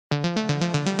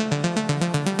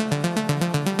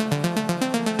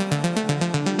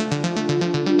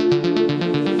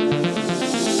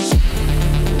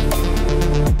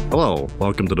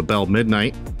welcome to the Bell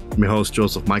Midnight. I'm your host,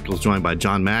 Joseph Michaels, joined by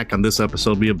John Mack. On this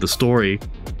episode, we have the story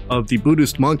of the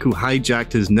Buddhist monk who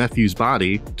hijacked his nephew's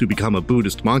body to become a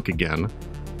Buddhist monk again,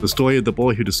 the story of the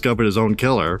boy who discovered his own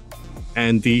killer,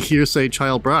 and the hearsay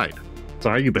child bride.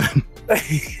 So how you been?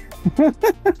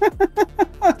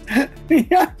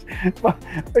 Yeah,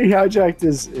 he hijacked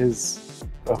his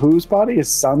whose body? His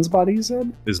son's body, you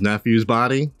said? His nephew's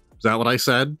body? Is that what I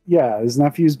said? Yeah, his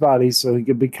nephew's body, so he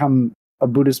could become a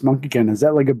Buddhist monk again. Is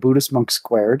that like a Buddhist monk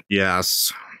squared?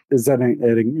 Yes. Does that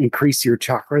increase your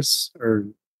chakras or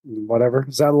whatever?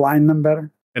 Does that align them better?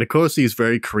 And of course, he's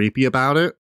very creepy about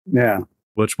it. Yeah.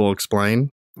 Which we'll explain.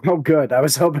 Oh, good. I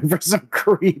was hoping for some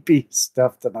creepy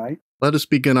stuff tonight. Let us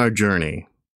begin our journey.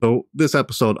 So this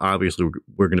episode, obviously,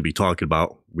 we're going to be talking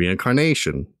about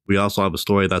reincarnation. We also have a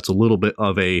story that's a little bit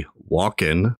of a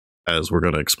walk-in, as we're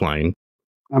going to explain.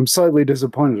 I'm slightly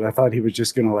disappointed. I thought he was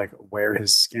just going to, like, wear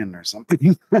his skin or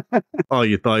something. Oh,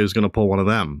 you thought he was going to pull one of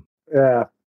them? Yeah.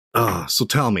 So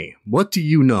tell me, what do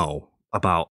you know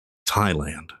about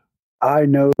Thailand? I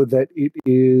know that it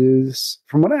is,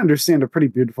 from what I understand, a pretty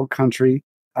beautiful country.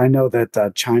 I know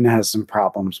that China has some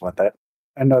problems with it.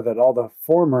 I know that all the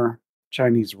former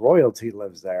Chinese royalty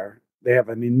lives there. They have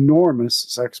an enormous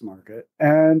sex market.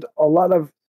 And a lot of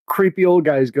creepy old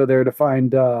guys go there to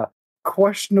find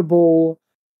questionable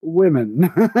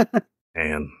women.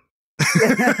 And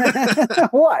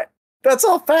what? That's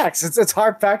all facts. It's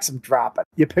hard facts I'm dropping.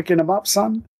 You picking them up,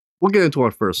 son? We'll get into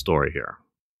our first story here.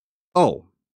 Oh,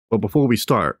 but before we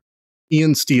start,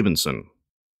 Ian Stevenson,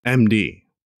 MD.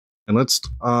 And let's,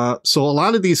 so a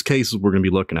lot of these cases we're going to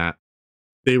be looking at,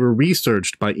 they were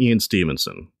researched by Ian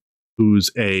Stevenson, who's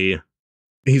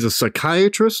he's a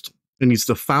psychiatrist, and he's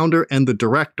the founder and the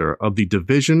director of the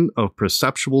Division of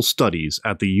Perceptual Studies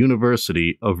at the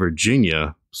University of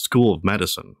Virginia School of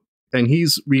Medicine. And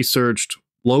he's researched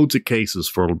loads of cases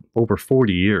for over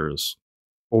 40 years,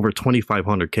 over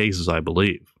 2,500 cases, I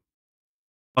believe,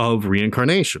 of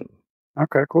reincarnation.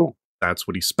 Okay, cool. That's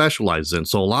what he specializes in.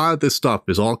 So a lot of this stuff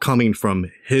is all coming from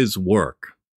his work.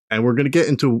 And we're going to get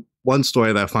into one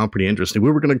story that I found pretty interesting.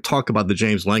 We were going to talk about the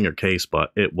James Langer case,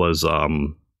 but it was,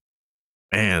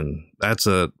 man, that's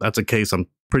a case I'm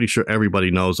pretty sure everybody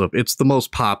knows of. It's the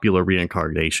most popular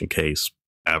reincarnation case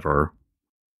ever,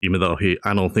 even though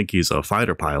I don't think he's a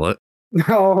fighter pilot.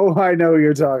 Oh, I know what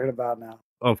you're talking about now.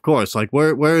 Of course. Like,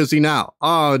 where is he now?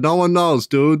 Oh, no one knows,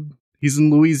 dude. He's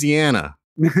in Louisiana.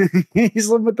 He's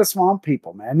living with the swamp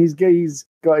people, man. He's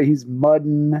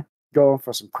mudding, going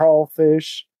for some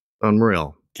crawfish.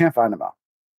 Unreal. Can't find him out.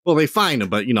 Well, they find him,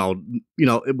 but you know,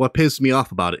 what pisses me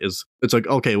off about it is it's like,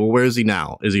 okay, well, where is he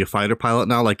now? Is he a fighter pilot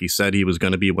now, like he said he was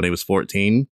going to be when he was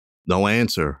 14? No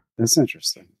answer. That's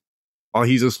interesting. Oh,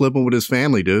 he's just living with his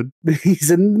family, dude. He's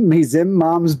in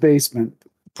mom's basement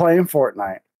playing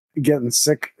Fortnite, getting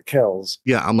sick kills.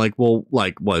 Yeah, I'm like, well,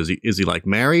 like, what is he? Is he like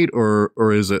married or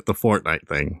is it the Fortnite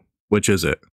thing? Which is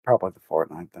it? Probably the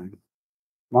Fortnite thing.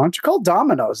 Why don't you call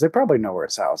Domino's? They probably know where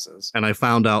his house is. And I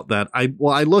found out that I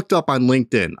looked up on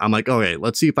LinkedIn. I'm like, okay,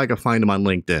 let's see if I can find him on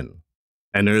LinkedIn.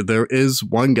 And there is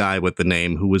one guy with the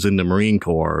name who was in the Marine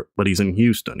Corps, but he's in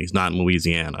Houston. He's not in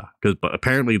Louisiana. But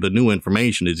apparently the new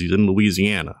information is he's in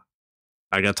Louisiana.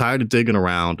 I got tired of digging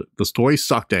around. The story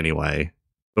sucked anyway,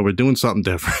 but we're doing something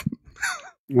different.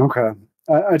 Okay.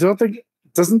 I don't think,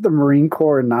 doesn't the Marine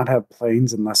Corps not have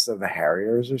planes unless they're the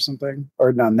Harriers or something?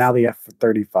 Or no, now the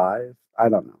F-35? I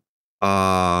don't know.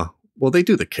 Well, they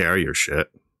do the carrier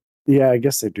shit. Yeah, I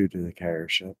guess they do the carrier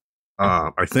shit.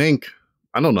 I think.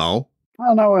 I don't know. I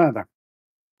don't know either.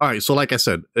 All right, so like I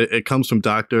said, it comes from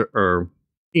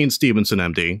Ian Stevenson,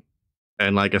 MD.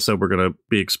 And like I said, we're going to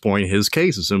be exploring his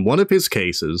cases. And one of his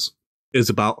cases is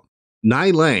about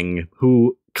Nai Leng,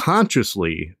 who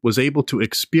consciously was able to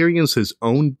experience his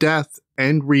own death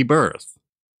and rebirth,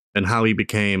 and how he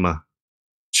became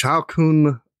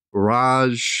Chalkun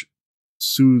Raj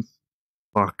Sooth.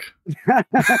 Fuck.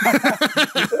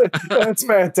 That's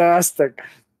fantastic.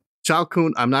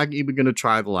 Chalkun, I'm not even going to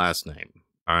try the last name.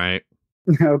 All right.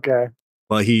 Okay.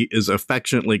 But he is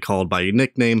affectionately called by a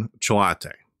nickname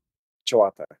Choate.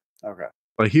 Choate. Okay.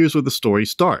 But here's where the story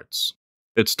starts.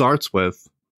 It starts with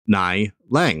Nai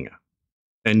Leng.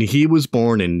 And he was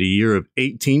born in the year of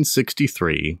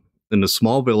 1863 in the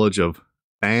small village of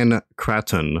Ban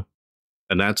Kraton.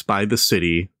 And that's by the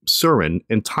city Surin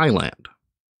in Thailand.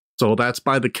 So that's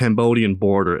by the Cambodian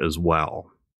border as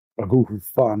well. Oh,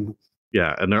 fun.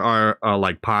 Yeah, and there are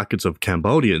like pockets of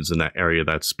Cambodians in that area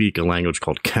that speak a language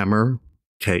called Khmer,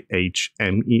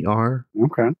 Khmer.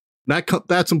 Okay.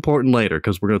 That's important later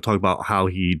because we're going to talk about how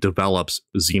he develops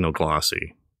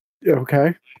xenoglossy.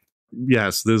 Okay.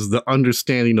 Yes, there's the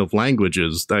understanding of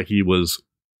languages that he was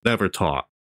never taught.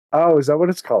 Oh, is that what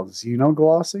it's called?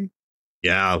 Xenoglossy?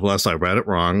 Yeah, unless I read it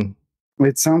wrong.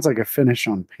 It sounds like a finish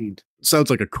on paint. Sounds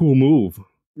like a cool move.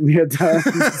 Yeah, it does.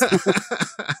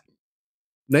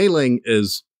 Nai Leng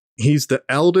he's the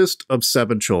eldest of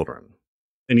 7 children,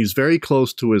 and he's very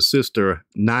close to his sister,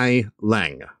 Nai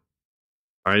Leng.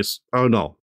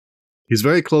 He's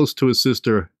very close to his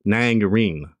sister, Nai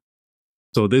Leng.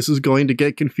 So this is going to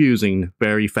get confusing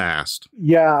very fast.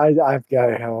 Yeah, I've got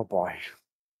it. Oh boy.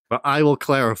 But I will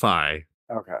clarify.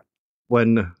 Okay.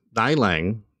 When Nai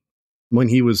Leng, when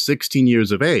he was 16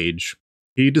 years of age,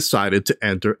 he decided to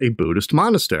enter a Buddhist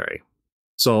monastery.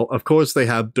 So, of course, they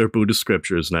have their Buddhist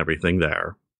scriptures and everything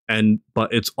there,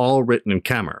 but it's all written in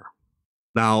Khmer.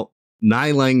 Now,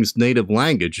 Nai Leng's native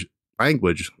language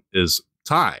is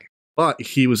Thai, but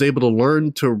he was able to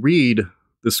learn to read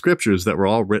the scriptures that were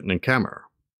all written in Khmer.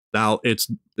 Now, it's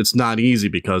not easy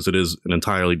because it is an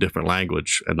entirely different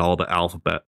language, and all the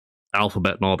alphabet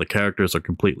and all the characters are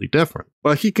completely different.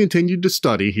 But he continued to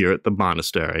study here at the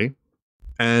monastery,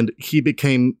 and he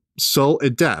became so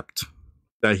adept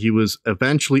that he was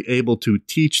eventually able to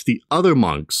teach the other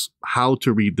monks how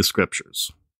to read the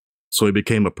scriptures. So he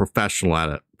became a professional at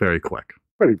it very quick.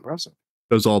 Pretty impressive.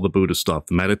 There's all the Buddhist stuff,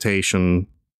 the meditation,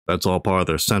 that's all part of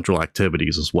their central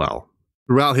activities as well.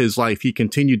 Throughout his life, he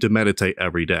continued to meditate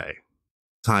every day.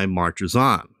 Time marches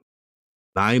on.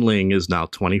 Nai Leng is now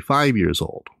 25 years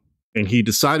old, and he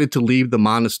decided to leave the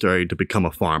monastery to become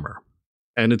a farmer.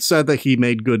 And it's said that he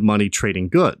made good money trading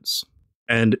goods,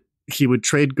 and he would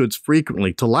trade goods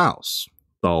frequently to Laos,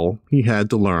 though he had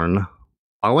to learn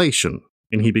Laotian,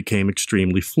 and he became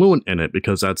extremely fluent in it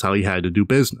because that's how he had to do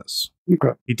business.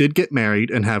 Okay. He did get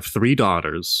married and have 3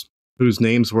 daughters, whose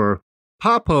names were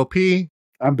Papo P.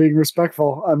 I'm being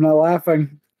respectful. I'm not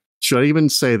laughing. Should I even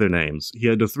say their names? He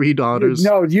had the 3 daughters.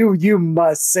 No, you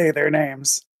must say their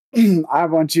names. I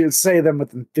want you to say them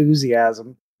with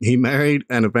enthusiasm. He married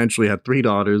and eventually had 3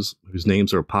 daughters whose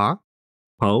names are Pa,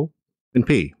 Po, and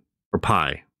P, or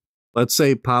Pi. Let's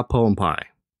say Pa, Po, and Pi.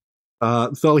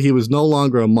 Though he was no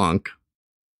longer a monk,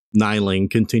 Nai Leng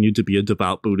continued to be a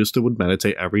devout Buddhist and would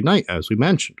meditate every night, as we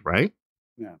mentioned, right?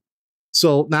 Yeah.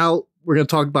 So now we're going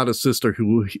to talk about a sister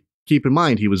who, keep in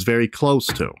mind, he was very close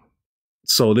to.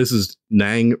 So this is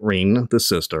Nai Leng, the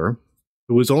sister,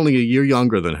 who was only a year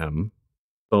younger than him.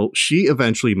 So she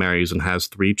eventually marries and has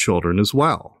 3 children as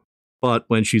well. But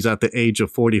when she's at the age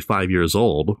of 45 years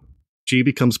old, she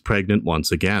becomes pregnant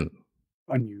once again.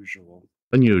 Unusual.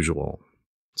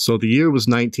 So the year was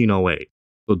 1908.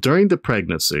 So during the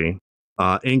pregnancy,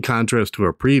 in contrast to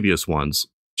her previous ones,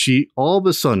 she all of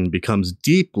a sudden becomes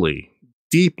deeply,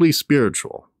 deeply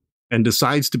spiritual and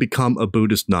decides to become a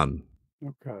Buddhist nun.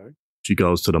 Okay. She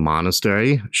goes to the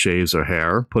monastery, shaves her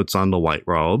hair, puts on the white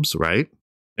robes, right?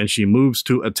 And she moves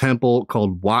to a temple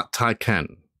called Wat Tai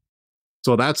Ken.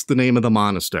 So that's the name of the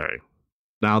monastery.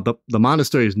 Now, the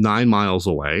monastery is 9 miles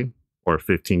away, or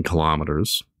 15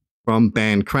 kilometers, from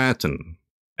Ban Kraton.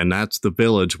 And that's the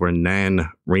village where Nai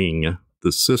Leng,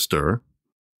 the sister,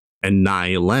 and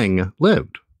Nai Leng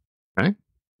lived. Okay?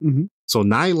 Mm-hmm. So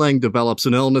Nai Leng develops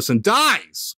an illness and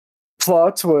dies!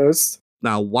 Plot twist.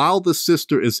 Now, while the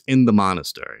sister is in the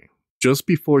monastery, just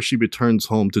before she returns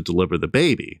home to deliver the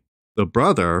baby, the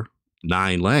brother,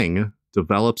 Nai Leng,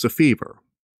 develops a fever.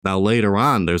 Now, later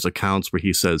on, there's accounts where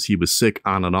he says he was sick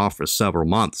on and off for several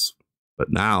months.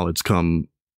 But now in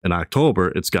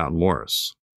October, it's gotten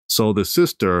worse. So the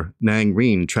sister, Nai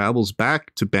Leng, travels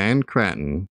back to Ban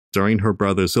Kraton during her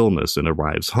brother's illness and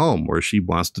arrives home where she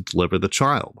wants to deliver the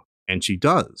child. And she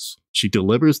does. She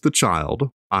delivers the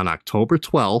child on October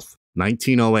 12th,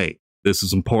 1908. This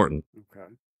is important. Okay.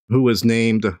 Who was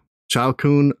named Chao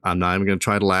Kun. I'm not even going to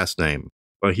try the last name,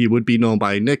 but he would be known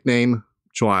by a nickname,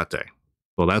 Choate.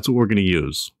 So that's what we're going to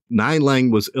use. Nai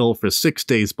Leng was ill for 6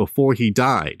 days before he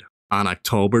died on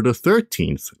October the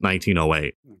 13th,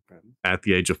 1908. Okay. At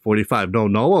the age of 45.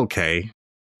 Okay.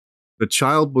 The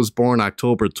child was born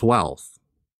October 12th.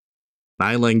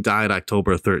 Nai Leng died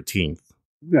October 13th.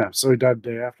 Yeah, so he died the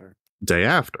day after. Day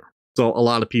after. So a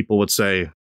lot of people would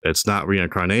say, it's not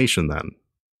reincarnation then.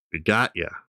 We got ya.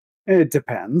 It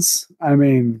depends. I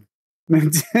mean,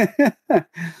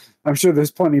 I'm sure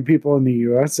there's plenty of people in the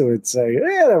U.S. who would say,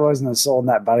 there wasn't a soul in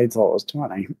that body till it was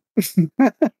 20.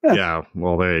 Yeah,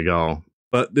 well, there you go.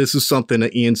 But this is something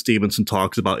that Ian Stevenson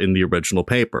talks about in the original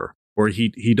paper, where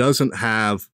he doesn't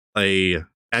have a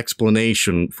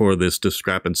explanation for this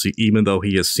discrepancy, even though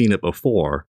he has seen it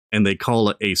before, and they call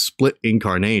it a split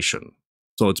incarnation.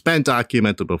 So it's been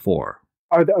documented before.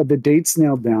 Are the dates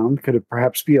nailed down? Could it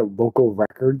perhaps be a local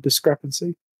record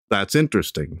discrepancy? That's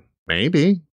interesting.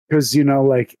 Maybe. Because, you know,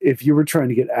 like if you were trying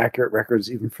to get accurate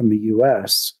records even from the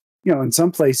US, you know, in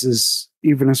some places,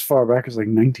 even as far back as like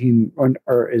 19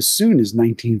 or as soon as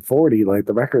 1940, like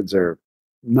the records are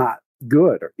not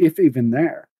good, or if even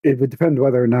there. It would depend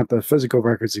whether or not the physical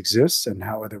records exist and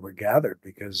how they were gathered,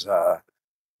 because,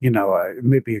 you know,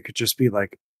 maybe it could just be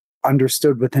like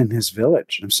understood within his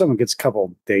village. And if someone gets a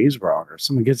couple days wrong, or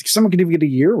someone could even get a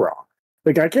year wrong.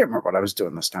 Like, I can't remember what I was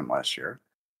doing this time last year.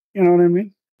 You know what I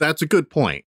mean? That's a good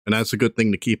point, and that's a good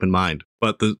thing to keep in mind.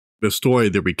 But the story,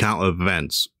 the recount of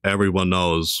events, everyone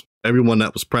knows. Everyone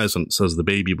that was present says the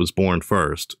baby was born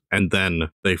first, and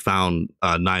then they found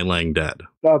Nai Leng dead.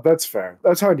 Oh, that's fair.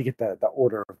 That's hard to get the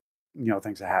order of, you know,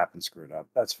 things that happen screwed up.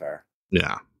 That's fair.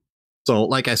 Yeah. So,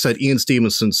 like I said, Ian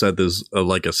Stevenson said there's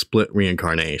like a split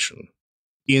reincarnation.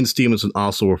 Ian Stevenson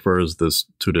also refers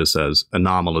to this as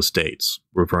anomalous dates,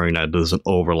 referring that there's an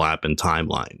overlap in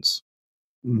timelines.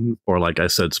 Mm-hmm. Or, like I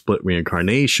said, split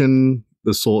reincarnation.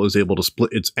 The soul is able to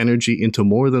split its energy into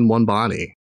more than one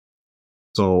body.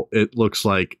 So it looks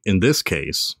like, in this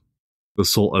case, the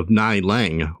soul of Nai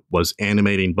Leng was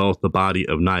animating both the body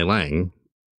of Nai Leng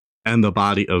and the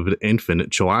body of the infant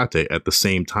Choate at the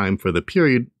same time for the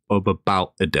period of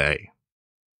about a day.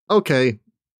 Okay,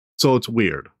 so it's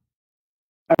weird.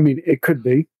 I mean, it could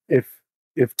be.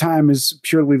 If time is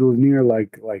purely linear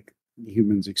like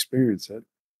humans experience it,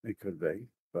 it could be.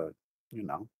 But, you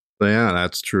know. Yeah,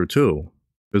 that's true too.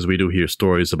 Because we do hear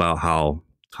stories about how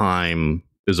time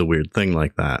is a weird thing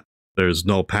like that. There's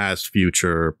no past,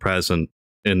 future, present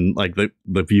in like the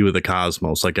view of the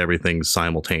cosmos, like everything's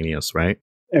simultaneous, right?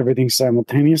 Everything's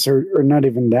simultaneous, or not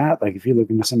even that. Like if you look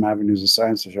into some avenues of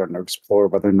science, they're starting to explore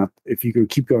whether or not, if you could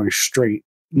keep going straight,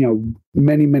 you know,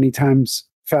 many, many times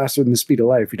faster than the speed of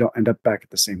light, you don't end up back at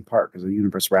the same part because the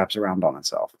universe wraps around on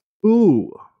itself.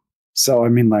 Ooh. So, I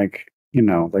mean, like, you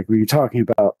know, like when you're talking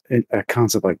about a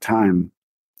concept like time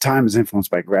is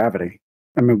influenced by gravity.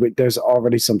 I mean, there's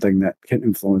already something that can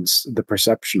influence the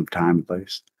perception of time, at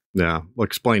least. Yeah, well,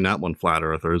 explain that one, flat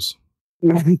earthers.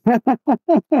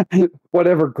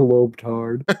 Whatever,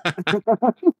 globetard.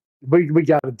 we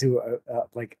got to do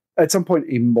like at some point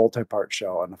a multi-part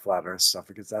show on the flat Earth stuff,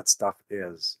 because that stuff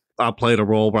is. I'll play the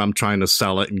role where I'm trying to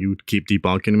sell it and you keep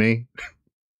debunking me.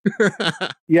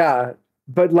 Yeah,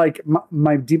 but like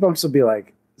my debunks will be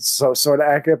like so sort of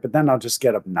accurate, but then I'll just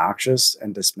get obnoxious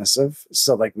and dismissive,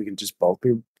 so like we can just both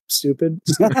be stupid.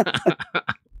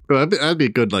 That'd be a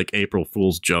good like April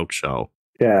Fool's joke show.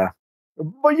 Yeah.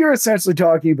 What you're essentially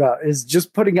talking about is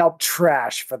just putting out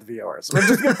trash for the viewers. We're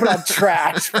just going to put out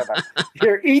trash for them.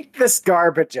 Here, eat this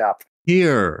garbage up.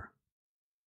 Here.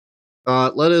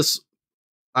 Let us...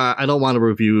 I don't want to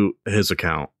review his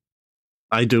account.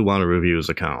 I do want to review his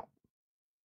account.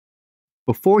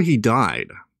 Before he died,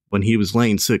 when he was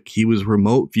laying sick, he was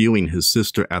remote viewing his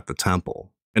sister at the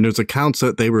temple. And there's accounts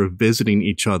that they were visiting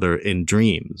each other in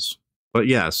dreams. But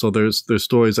yeah, so there's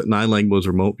stories that Nai Leng was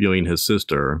remote viewing his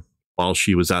sister while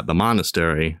she was at the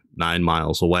monastery 9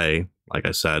 miles away, like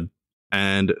I said,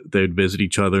 and they'd visit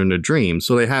each other in their dreams.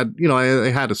 So they had, you know,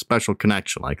 they had a special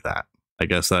connection like that. I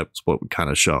guess that's what it kind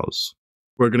of shows.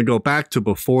 We're going to go back to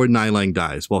before Nai Leng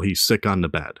dies while he's sick on the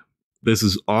bed. This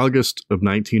is August of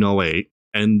 1908,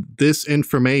 and this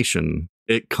information,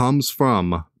 it comes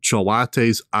from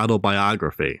Choate's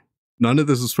autobiography. None of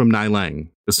this is from Nai Leng.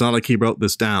 It's not like he wrote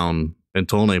this down and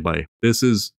told anybody. This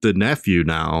is the nephew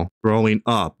now growing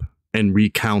up and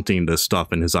recounting this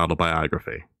stuff in his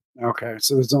autobiography. Okay,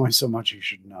 so there's only so much you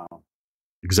should know.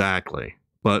 Exactly.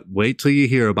 But wait till you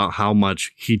hear about how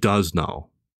much he does know.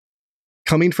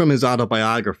 Coming from his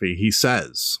autobiography, he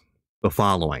says the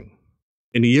following.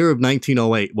 In the year of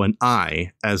 1908, when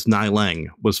I, as Nai Leng,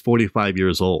 was 45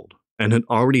 years old and had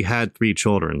already had 3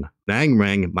 children, Nang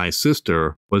Reng, my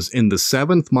sister, was in the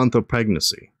 7th month of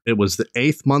pregnancy. It was the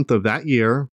 8th month of that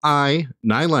year. I,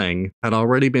 Nai Leng, had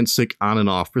already been sick on and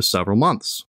off for several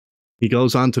months. He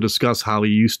goes on to discuss how he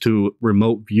used to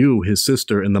remote view his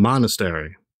sister in the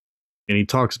monastery. And he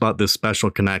talks about this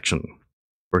special connection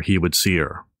where he would see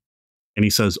her. And he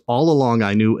says, all along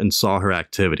I knew and saw her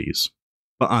activities.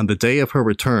 But on the day of her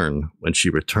return, when she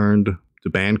returned to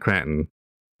Ban Cranton,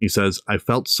 he says, I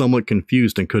felt somewhat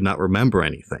confused and could not remember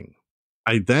anything.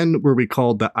 I then were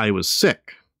recalled that I was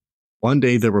sick. One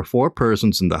day there were 4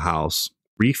 persons in the house,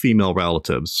 3 female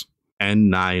relatives, and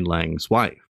Nai Leng's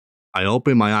wife. I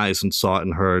opened my eyes and saw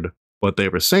and heard what they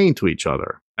were saying to each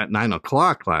other. At 9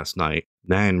 o'clock last night,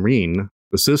 Nan Reen,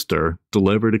 the sister,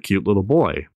 delivered a cute little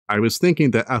boy. I was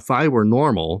thinking that if I were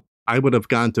normal, I would have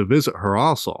gone to visit her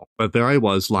also, but there I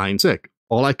was lying sick,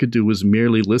 All I could do was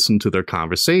merely listen to their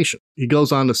conversation. He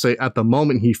goes on to say at the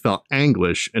moment he felt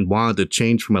anguish and wanted to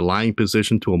change from a lying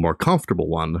position to a more comfortable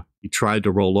one. He tried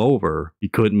to roll over, he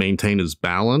couldn't maintain his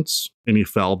balance, and he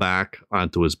fell back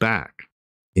onto his back.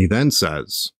 He then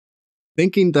says,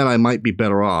 thinking that I might be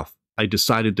better off, I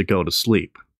decided to go to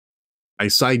sleep. I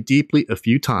sighed deeply a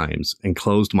few times and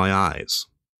closed my eyes.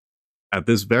 At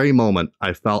this very moment,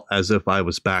 I felt as if I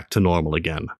was back to normal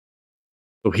again.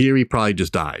 So here he probably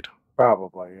just died.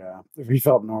 Probably, yeah. If he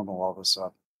felt normal all of a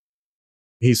sudden.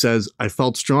 He says, I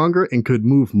felt stronger and could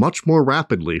move much more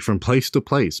rapidly from place to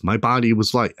place. My body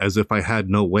was light, as if I had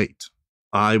no weight.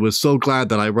 I was so glad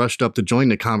that I rushed up to join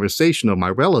the conversation of my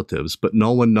relatives, but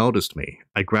no one noticed me.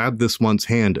 I grabbed this one's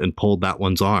hand and pulled that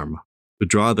one's arm to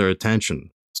draw their attention.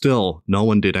 Still, no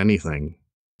one did anything.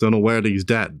 Don't know where he's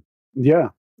dead. Yeah.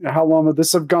 How long would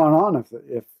this have gone on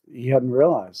if he hadn't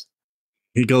realized?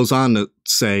 He goes on to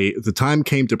say, the time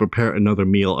came to prepare another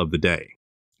meal of the day.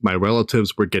 My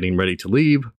relatives were getting ready to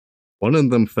leave. One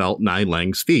of them felt Nai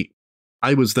Leng's feet.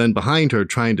 I was then behind her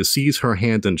trying to seize her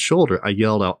hand and shoulder. I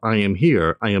yelled out, I am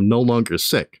here. I am no longer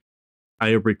sick. I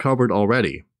have recovered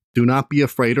already. Do not be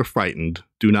afraid or frightened.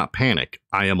 Do not panic.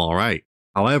 I am all right.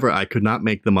 However, I could not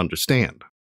make them understand.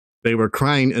 They were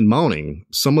crying and moaning.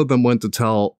 Some of them went to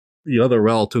tell the other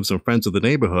relatives and friends of the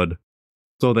neighborhood,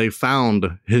 so they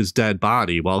found his dead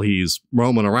body while he's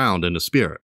roaming around in the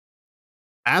spirit.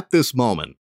 At this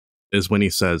moment is when he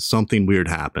says something weird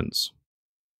happens.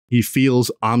 He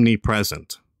feels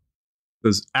omnipresent.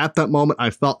 Because at that moment, I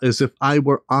felt as if I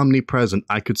were omnipresent.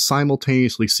 I could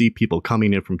simultaneously see people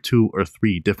coming in from 2 or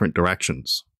 3 different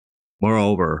directions.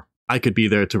 Moreover, I could be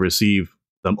there to receive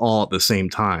them all at the same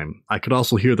time. I could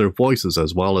also hear their voices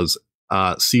as well as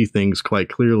see things quite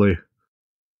clearly.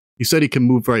 He said he can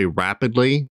move very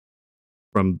rapidly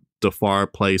from the far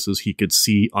places he could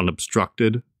see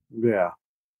unobstructed. Yeah.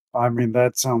 I mean,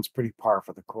 that sounds pretty par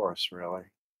for the course, really.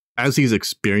 As he's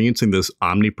experiencing this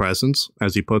omnipresence,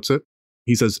 as he puts it,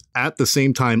 he says, at the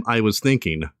same time I was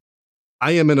thinking,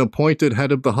 I am an appointed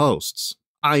head of the hosts.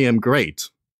 I am great.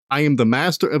 I am the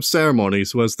master of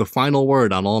ceremonies who has the final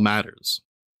word on all matters.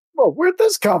 Well, where'd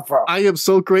this come from? I am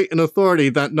so great an authority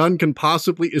that none can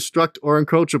possibly instruct or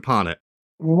encroach upon it.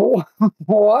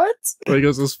 What? So he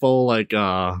goes this full,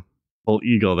 full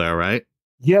ego there, right?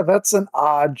 Yeah, that's an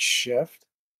odd shift.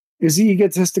 Is he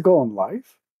egotistical in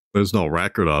life? There's no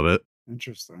record of it.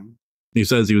 Interesting. He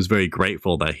says he was very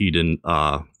grateful that he didn't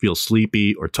feel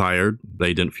sleepy or tired.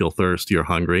 They didn't feel thirsty or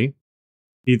hungry.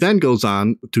 He then goes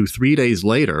on to 3 days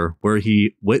later where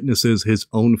he witnesses his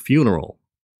own funeral.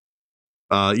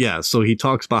 So he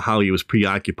talks about how he was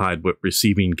preoccupied with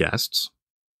receiving guests.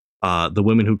 The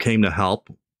women who came to help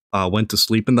went to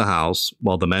sleep in the house,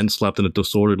 while the men slept in a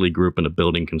disorderly group in a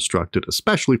building constructed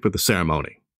especially for the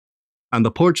ceremony. On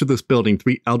the porch of this building,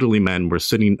 3 elderly men were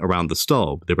sitting around the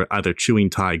stove. They were either chewing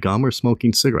Thai gum or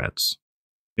smoking cigarettes.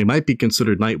 They might be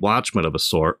considered night watchmen of a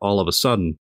sort. All of a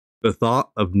sudden, the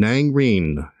thought of Nai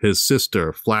Leng, his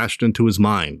sister, flashed into his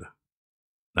mind.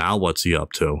 Now what's he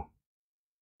up to?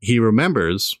 He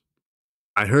remembers,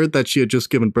 I heard that she had just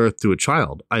given birth to a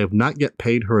child. I have not yet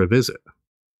paid her a visit,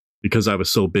 because I was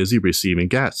so busy receiving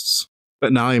guests.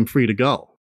 But now I am free to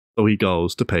go. So he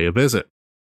goes to pay a visit.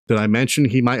 Did I mention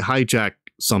he might hijack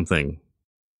something?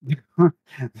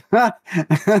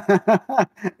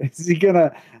 Is he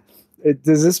gonna...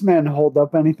 Does this man hold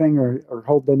up anything or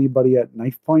hold anybody at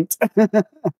knife point?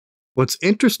 What's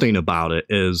interesting about it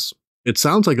is it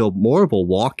sounds like more of a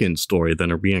walk-in story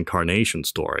than a reincarnation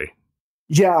story.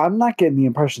 Yeah, I'm not getting the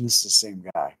impression this is the same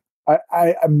guy.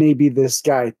 I maybe this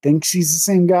guy thinks he's the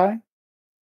same guy,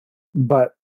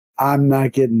 but I'm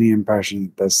not getting the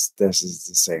impression this is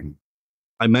the same.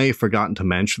 I may have forgotten to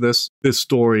mention this. This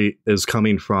story is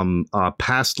coming from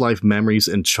past life memories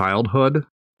in childhood.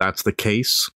 That's the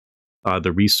case.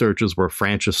 The researchers were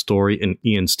Francis Story and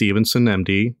Ian Stevenson,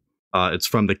 MD. It's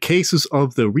from the Cases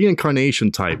of the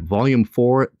Reincarnation Type, Volume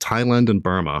 4, Thailand and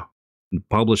Burma.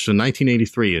 Published in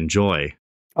 1983. Enjoy.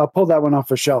 I'll pull that one off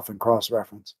the shelf and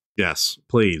cross-reference. Yes,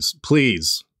 please,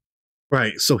 please.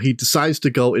 Right, so he decides to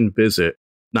go and visit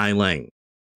Nai Leng.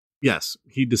 Yes,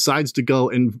 he decides to go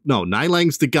and... No, Nai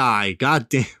Leng's the guy. God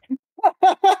damn.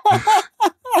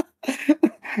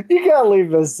 You gotta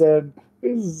leave this in.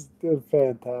 This is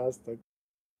fantastic.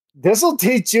 This will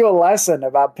teach you a lesson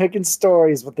about picking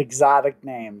stories with exotic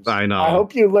names. I know. I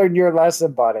hope you learned your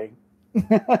lesson, buddy.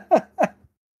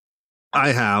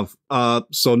 I have.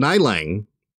 So Nai Leng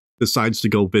decides to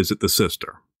go visit the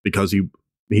sister because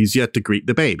he's yet to greet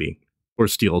the baby or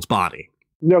steal its body.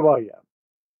 No, well, yeah.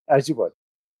 As you would.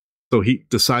 So he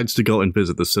decides to go and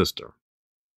visit the sister.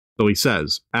 So he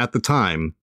says, at the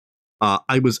time,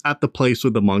 I was at the place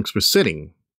where the monks were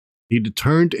sitting. He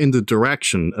turned in the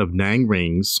direction of Nai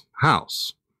Leng's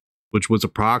house, which was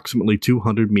approximately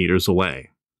 200 meters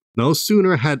away. No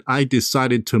sooner had I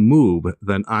decided to move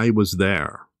than I was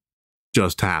there.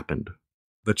 Just happened.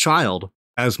 The child,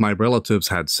 as my relatives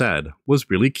had said, was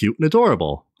really cute and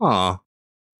adorable. Ah.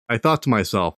 I thought to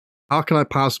myself, how can I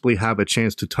possibly have a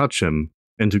chance to touch him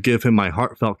and to give him my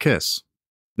heartfelt kiss?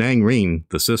 Nai Leng,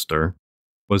 the sister,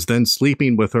 was then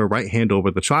sleeping with her right hand over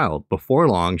the child. Before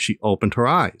long, she opened her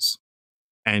eyes.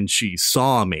 And she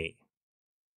saw me.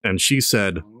 And she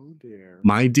said, Oh dear.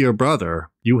 My dear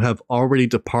brother, you have already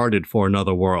departed for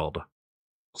another world.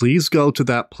 Please go to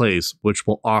that place which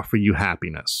will offer you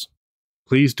happiness.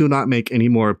 Please do not make any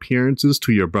more appearances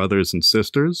to your brothers and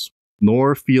sisters,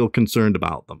 nor feel concerned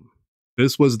about them.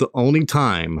 This was the only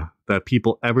time that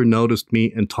people ever noticed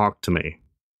me and talked to me.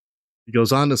 He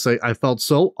goes on to say, I felt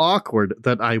so awkward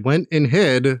that I went and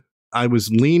hid. I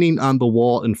was leaning on the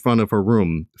wall in front of her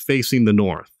room, facing the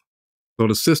north. So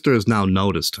the sister has now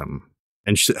noticed him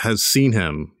and has seen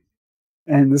him.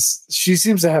 And she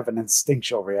seems to have an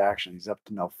instinctual reaction. He's up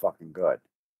to no fucking good.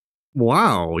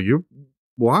 Wow,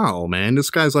 wow, man, this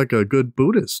guy's like a good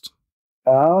Buddhist.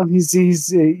 Oh,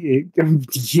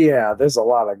 yeah, there's a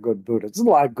lot of good Buddhists. There's a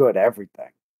lot of good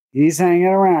everything. He's hanging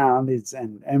around.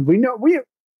 And we know,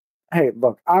 hey,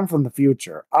 look, I'm from the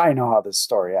future. I know how this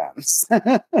story ends.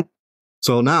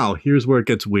 So now, here's where it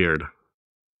gets weird.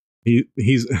 He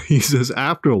says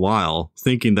after a while,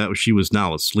 thinking that she was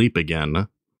now asleep again,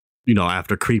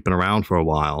 after creeping around for a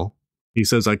while, he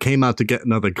says, I came out to get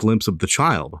another glimpse of the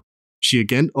child. She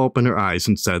again opened her eyes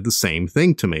and said the same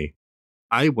thing to me.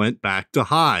 I went back to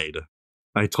hide.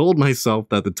 I told myself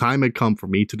that the time had come for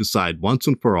me to decide once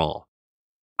and for all.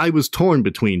 I was torn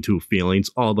between two feelings,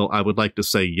 although I would like to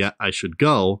say, yeah, I should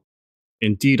go.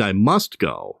 Indeed, I must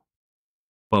go.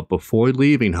 But before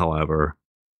leaving, however,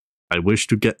 I wish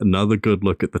to get another good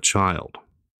look at the child.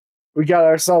 We got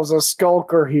ourselves a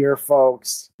skulker here,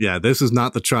 folks. Yeah, this is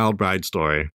not the child bride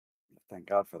story. Thank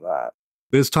God for that.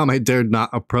 This time I dared not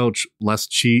approach,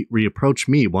 lest she reapproach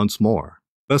me once more.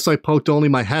 Thus I poked only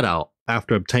my head out.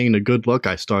 After obtaining a good look,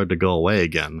 I started to go away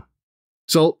again.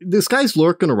 So this guy's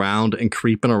lurking around and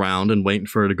creeping around and waiting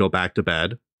for her to go back to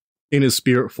bed in his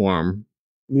spirit form.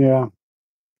 Yeah.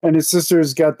 And his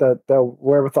sister's got the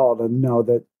wherewithal to know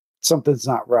that something's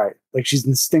not right. Like she's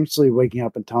instinctually waking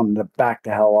up and telling him to back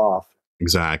the hell off.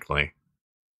 Exactly.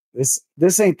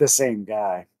 This ain't the same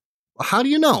guy. How do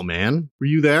you know, man? Were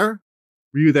you there?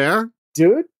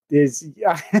 Dude, let's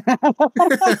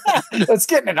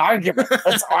get in an argument.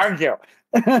 Let's argue.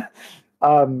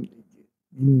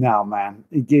 No, man.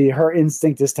 Her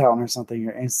instinct is telling her something.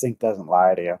 Your instinct doesn't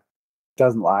lie to you.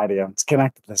 It's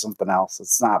connected to something else.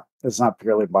 It's not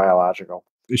purely biological.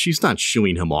 She's not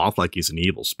shooing him off like he's an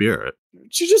evil spirit.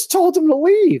 She just told him to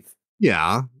leave.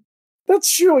 Yeah. That's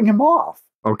shooing him off.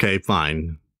 Okay,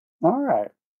 fine. All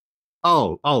right.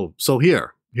 Oh, so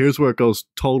here's where it goes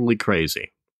totally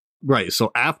crazy. Right,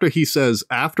 so after he says,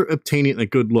 after obtaining a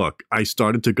good look, I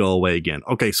started to go away again.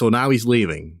 Okay, so now he's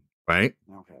leaving, right?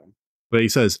 Okay. But he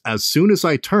says, as soon as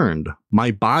I turned,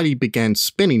 my body began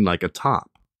spinning like a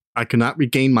top. I could not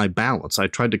regain my balance. I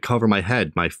tried to cover my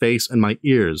head, my face, and my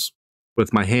ears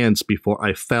with my hands before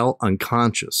I fell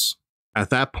unconscious.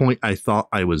 At that point, I thought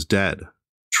I was dead.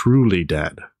 Truly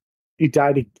dead. He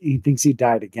died. He thinks he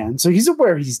died again. So he's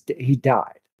aware he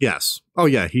died. Yes. Oh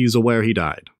yeah, he's aware he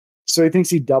died. So he thinks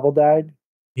he double died?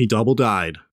 He double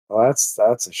died. Well,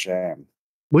 that's a shame.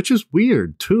 Which is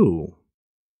weird, too.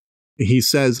 He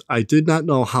says, I did not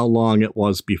know how long it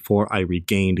was before I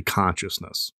regained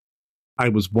consciousness. I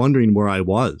was wondering where I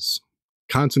was.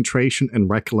 Concentration and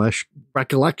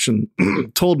recollection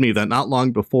told me that not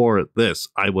long before this,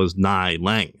 I was Nai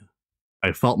Leng.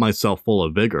 I felt myself full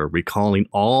of vigor, recalling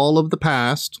all of the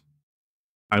past.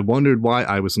 I wondered why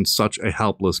I was in such a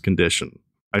helpless condition.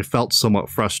 I felt somewhat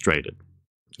frustrated.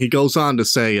 He goes on to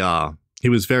say he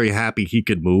was very happy he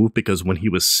could move because when he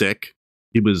was sick,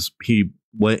 he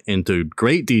went into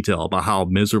great detail about how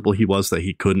miserable he was that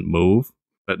he couldn't move.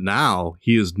 But now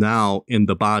he is now in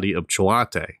the body of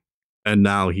Choate. And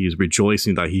now he's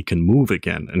rejoicing that he can move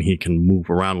again and he can move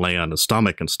around, lay on his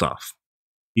stomach and stuff.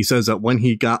 He says that when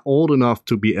he got old enough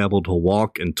to be able to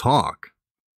walk and talk,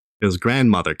 his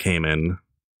grandmother came in.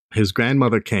 His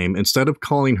grandmother came. Instead of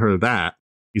calling her that,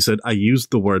 he said, I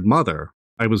used the word mother.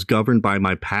 I was governed by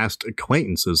my past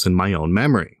acquaintances and my own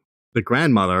memory. The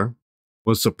grandmother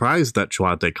was surprised that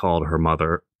Choate called her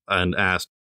mother and asked,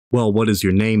 well, what is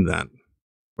your name then?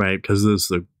 Right? Because this is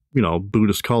the,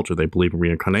 Buddhist culture. They believe in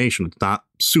reincarnation. It's not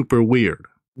super weird.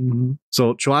 Mhm.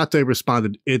 So Chuate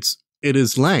responded, it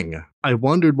is Leng. I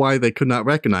wondered why they could not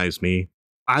recognize me.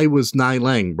 I was Nai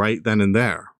Leng right then and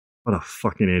there. What a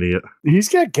fucking idiot. He's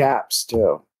got gaps,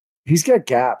 too. He's got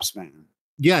gaps, man.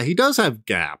 Yeah, he does have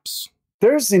gaps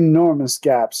There's enormous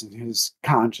gaps in his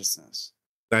consciousness.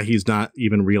 that he's not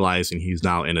even realizing he's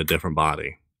now in a different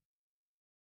body.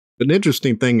 An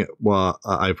interesting thing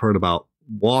I've heard about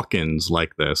walk-ins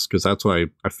like this, because that's what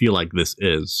I feel like this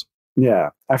is. Yeah,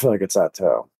 I feel like it's that,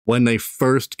 too. When they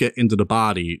first get into the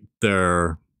body,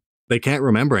 they can't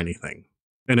remember anything.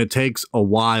 And it takes a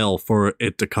while for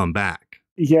it to come back.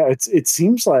 Yeah, it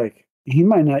seems like he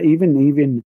might not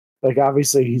even like,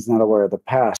 obviously he's not aware of the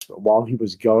past, but while he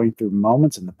was going through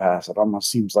moments in the past, it almost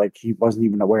seems like he wasn't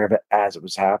even aware of it as it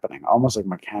was happening. Almost like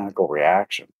mechanical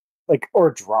reaction. Like,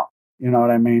 or drunk. You know what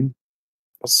I mean?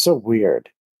 It's so weird.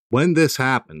 When this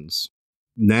happens,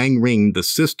 Nang Ring, the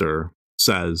sister,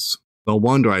 says, "No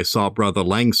wonder I saw Brother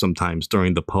Leng sometimes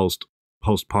during the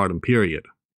postpartum period.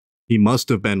 He must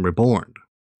have been reborn."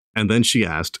 And then she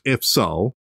asked, "If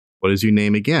so, what is your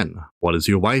name again? What is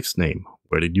your wife's name?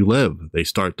 Where did you live?" They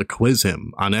start to quiz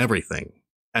him on everything.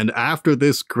 And after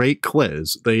this great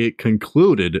quiz, they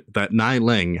concluded that Nai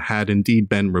Leng had indeed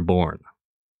been reborn.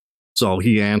 So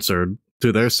he answered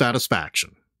to their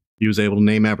satisfaction. He was able to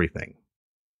name everything.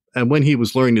 And when he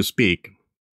was learning to speak,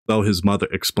 though his mother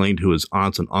explained who his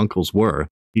aunts and uncles were,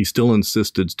 he still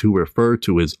insisted to refer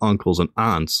to his uncles and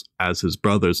aunts as his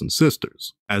brothers and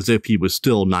sisters, as if he was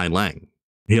still Nai Leng.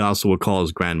 He also would call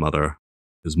his grandmother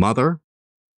his mother.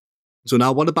 So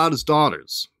now what about his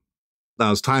daughters?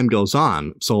 Now as time goes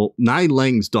on, so Nai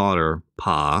Leng's daughter,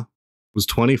 Pa, was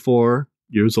 24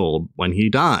 years old when he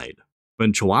died.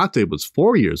 When Chuate was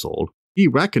 4 years old, he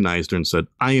recognized her and said,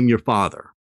 "I am your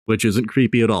father," which isn't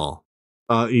creepy at all.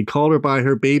 He called her by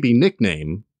her baby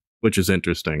nickname, which is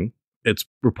interesting. It's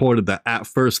reported that at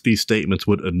first these statements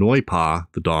would annoy Pa,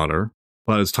 the daughter,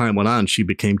 but as time went on, she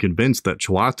became convinced that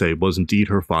Chuate was indeed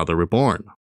her father reborn.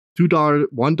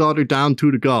 One daughter down,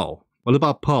 2 to go. What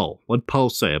about Poe? What'd Poe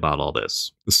say about all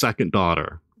this? The second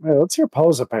daughter. Hey, let's hear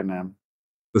Poe's opinion.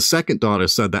 The second daughter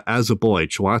said that as a boy,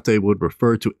 Chuate would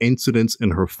refer to incidents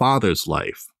in her father's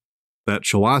life that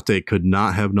Chuate could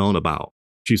not have known about.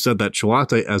 She said that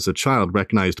Chuate as a child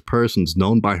recognized persons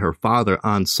known by her father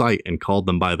on sight and called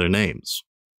them by their names.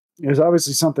 There's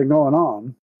obviously something going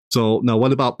on. So now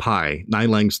what about Pai, Nai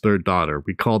Leng's third daughter?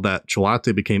 We called that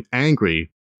Chuate became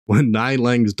angry when Nai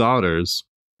Leng's daughters,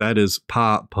 that is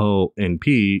Pa, Po, and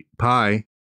Pai,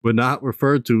 would not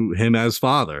refer to him as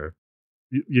father.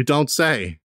 You don't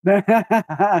say.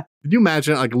 Can you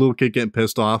imagine like a little kid getting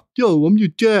pissed off? "Yo, I'm your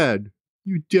dad.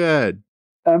 You dead."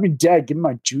 I mean, Dad, give me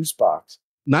my juice box.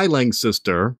 Nai Leng's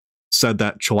sister said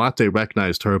that Chuate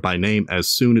recognized her by name as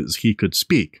soon as he could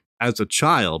speak. As a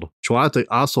child, Chuate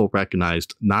also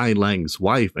recognized Nai Leng's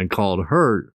wife and called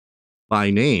her by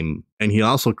name, and he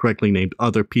also correctly named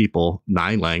other people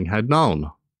Nai Leng had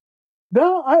known.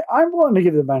 No, I'm willing to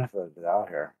give the benefit of the doubt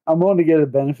here. I'm willing to give the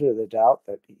benefit of the doubt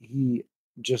that he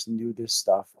just knew this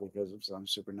stuff because of some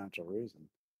supernatural reason.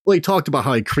 Well, he talked about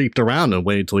how he creeped around and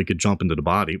waited until he could jump into the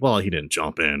body. Well, he didn't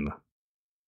jump in.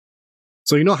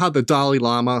 So you know how the Dalai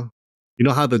Lama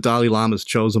is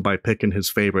chosen by picking his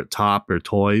favorite top or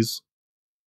toys?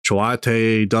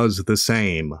 Chuate does the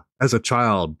same. As a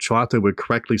child, Chuate would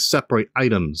correctly separate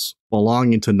items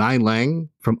belonging to Nai Leng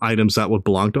from items that would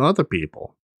belong to other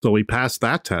people. So he passed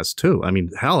that test too. I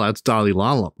mean, hell, that's Dalai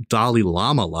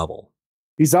Lama level.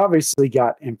 He's obviously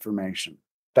got information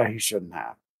that he shouldn't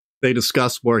have. They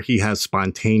discuss where he has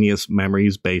spontaneous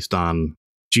memories based on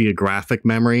geographic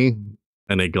memory,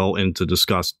 and they go into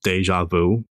discuss deja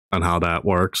vu and how that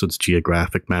works. It's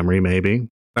geographic memory, maybe.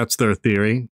 That's their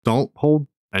theory. Don't hold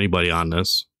anybody on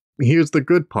this. Here's the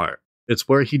good part. It's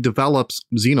where he develops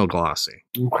xenoglossy.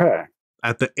 Okay.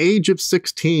 At the age of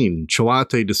 16,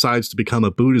 Chuate decides to become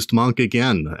a Buddhist monk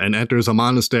again and enters a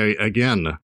monastery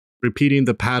again, repeating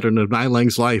the pattern of Nai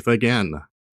Leng's life again.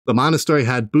 The monastery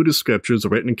had Buddhist scriptures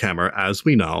written in Khmer, as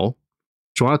we know.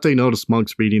 Chuate noticed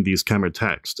monks reading these Khmer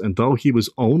texts, and though he was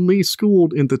only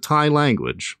schooled in the Thai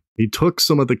language, he took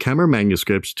some of the Khmer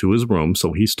manuscripts to his room,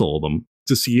 so he stole them,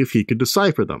 to see if he could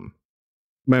decipher them.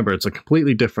 Remember, it's a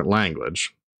completely different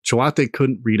language. Chuate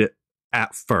couldn't read it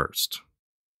at first,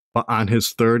 but on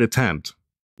his third attempt,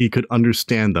 he could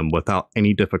understand them without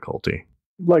any difficulty.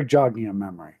 Like jogging a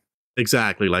memory.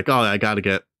 Exactly, like, oh, I gotta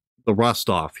get the rust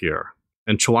off here.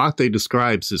 And Chuate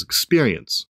describes his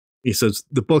experience. He says,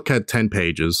 the book had 10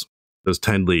 pages, there's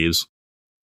 10 leaves.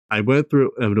 I went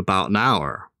through it in about an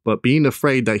hour, but being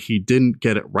afraid that he didn't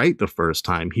get it right the first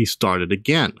time, he started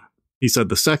again. He said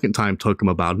the second time took him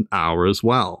about an hour as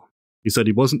well. He said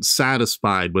he wasn't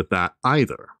satisfied with that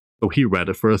either, so he read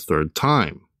it for a third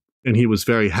time. And he was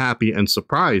very happy and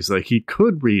surprised that he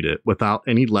could read it without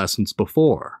any lessons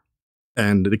before.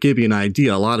 And to give you an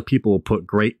idea, a lot of people will put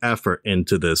great effort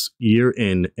into this year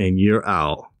in and year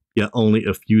out, yet only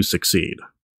a few succeed.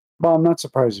 Well, I'm not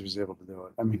surprised he was able to do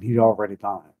it. I mean, he'd already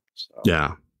done it. So.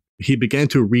 Yeah. He began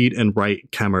to read and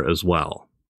write Khmer as well.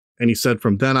 And he said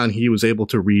from then on he was able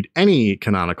to read any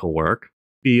canonical work,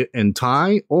 be it in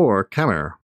Thai or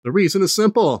Khmer. The reason is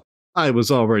simple. I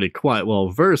was already quite well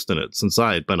versed in it since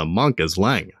I had been a monk as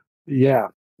Leng. Yeah.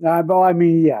 Well, I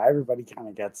mean, yeah, everybody kind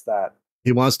of gets that.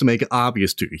 He wants to make it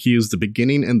obvious to you. He is the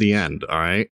beginning and the end, all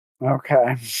right?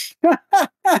 Okay.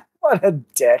 What a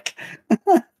dick.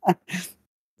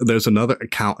 There's another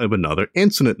account of another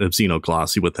incident of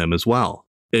xenoclassy with him as well.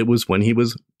 It was when he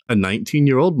was a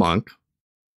 19-year-old monk.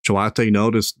 Chawate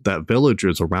noticed that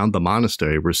villagers around the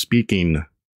monastery were speaking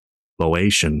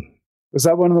Laotian. Was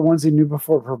that one of the ones he knew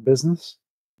before for business?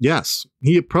 Yes,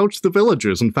 he approached the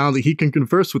villagers and found that he can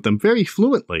converse with them very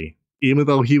fluently, even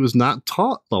though he was not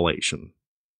taught Laotian.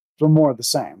 So more of the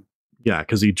same. Yeah,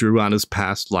 because he drew on his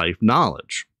past life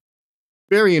knowledge.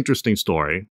 Very interesting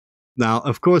story. Now,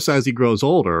 of course, as he grows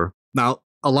older,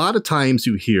 a lot of times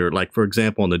you hear, like for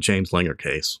example in the James Langer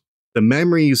case, the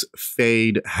memories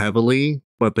fade heavily,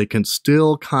 but they can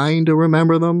still kind of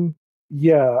remember them.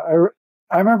 Yeah,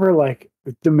 I remember like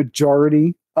the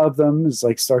majority of them is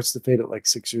like starts to fade at like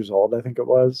 6 years old, I think it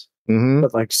was. Mm-hmm.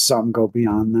 But like some go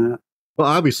beyond that. Well,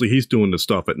 obviously he's doing this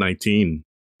stuff at 19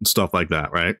 and stuff like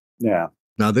that, right? Yeah.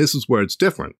 Now this is where it's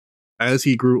different. As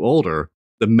he grew older,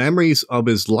 the memories of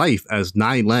his life as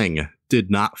Nai Leng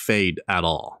did not fade at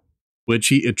all, which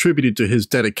he attributed to his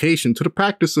dedication to the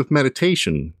practice of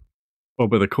meditation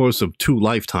over the course of 2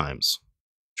 lifetimes.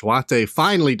 Chawate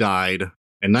finally died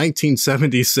in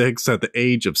 1976 at the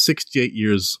age of 68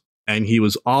 years, and he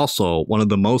was also one of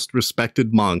the most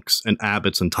respected monks and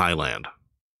abbots in Thailand.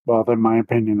 Well, then my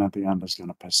opinion at the end is going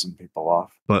to piss some people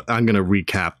off. But I'm going to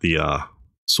recap the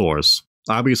source.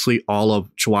 Obviously, all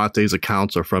of Chawate's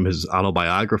accounts are from his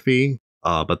autobiography,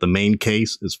 but the main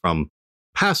case is from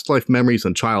Past Life Memories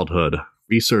and Childhood.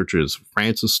 Researchers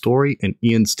Francis Story and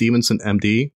Ian Stevenson,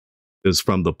 MD, is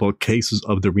from the book Cases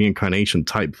of the Reincarnation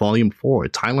Type, Volume 4,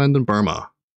 Thailand and Burma.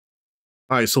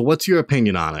 All right, so what's your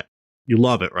opinion on it? You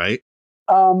love it, right?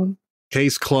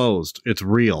 Case closed. It's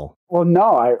real. Well,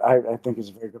 no, I think it's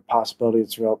a very good possibility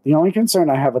it's real. The only concern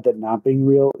I have with it not being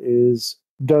real is,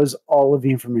 does all of the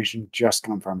information just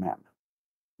come from him?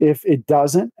 If it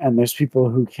doesn't, and there's people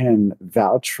who can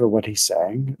vouch for what he's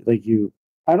saying, like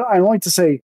I don't like to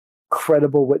say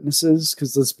credible witnesses,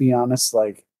 because let's be honest,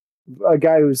 like a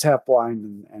guy who's half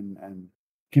blind and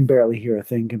can barely hear a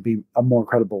thing can be a more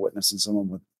credible witness than someone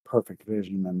with perfect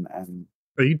vision. And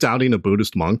Are you doubting a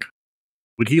Buddhist monk?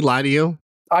 Would he lie to you?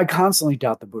 I constantly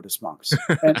doubt the Buddhist monks.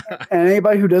 and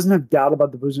anybody who doesn't have doubt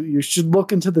about the Buddhism, you should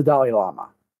look into the Dalai Lama.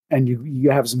 And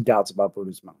you have some doubts about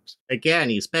Buddhist monks. Again,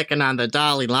 he's picking on the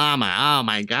Dalai Lama. Oh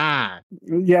my God.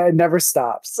 Yeah, it never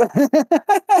stops.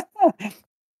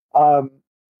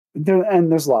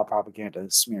 There's a lot of propaganda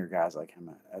to smear guys like him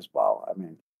as well. I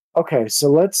mean, okay, so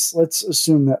let's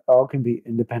assume that all can be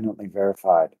independently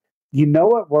verified. You know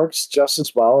what works just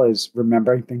as well as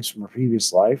remembering things from a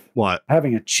previous life? What?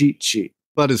 Having a cheat sheet.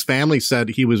 But his family said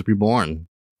he was reborn.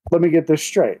 Let me get this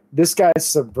straight. This guy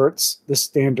subverts the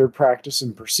standard practice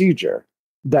and procedure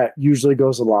that usually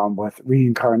goes along with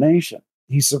reincarnation.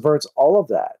 He subverts all of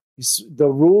that. The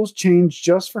rules change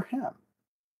just for him.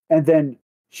 And then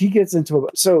he gets into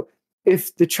it. So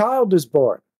if the child is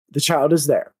born, the child is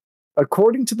there.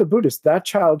 According to the Buddhists, that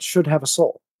child should have a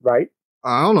soul, right?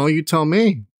 I don't know. You tell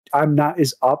me. I'm not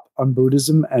as up on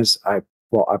Buddhism as I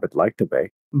would like to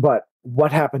be. But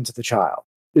what happened to the child?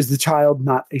 Is the child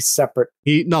not a separate?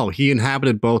 He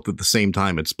inhabited both at the same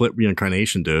time. It's split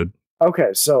reincarnation, dude.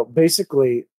 Okay, so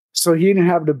basically, he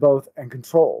inhabited both and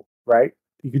controlled, right?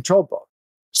 He controlled both.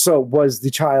 So was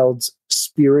the child's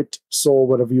spirit, soul,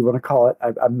 whatever you want to call it,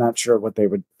 I'm not sure what they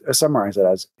would summarize it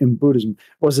as in Buddhism.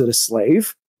 Was it a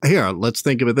slave? Here, let's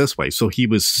think of it this way. So he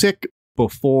was sick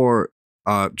before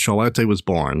Chawate was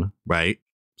born, right?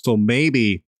 So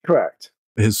maybe Correct.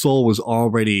 His soul was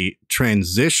already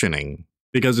transitioning,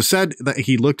 because it said that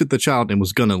he looked at the child and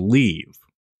was going to leave.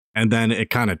 And then it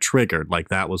kind of triggered, like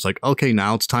that was like, okay,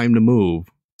 now it's time to move.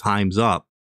 Time's up.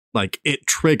 Like it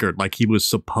triggered, like he was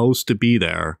supposed to be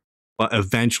there, but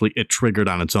eventually it triggered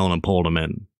on its own and pulled him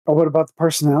in. Or what about the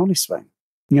personality swing?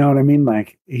 You know what I mean?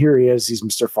 Like here he is, he's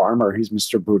Mr. Farmer, he's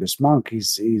Mr. Buddhist monk,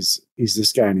 he's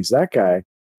this guy and he's that guy.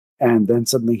 And then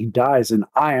suddenly he dies and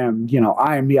I am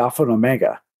the Alpha and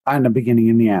Omega. I'm the beginning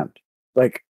and the end.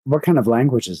 Like What kind of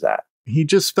language is that? He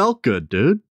just felt good,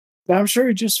 dude. I'm sure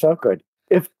he just felt good.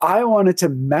 If I wanted to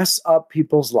mess up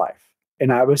people's life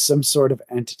and I was some sort of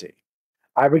entity,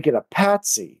 I would get a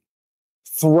patsy,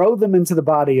 throw them into the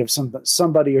body of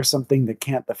somebody or something that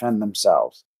can't defend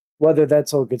themselves, whether that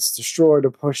soul gets destroyed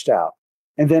or pushed out.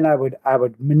 And then I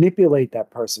would manipulate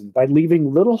that person by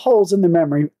leaving little holes in the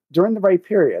memory during the right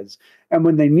periods. And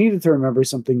when they needed to remember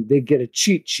something, they'd get a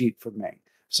cheat sheet from me.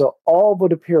 So all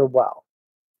would appear well.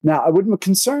 Now, I wouldn't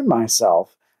concern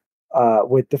myself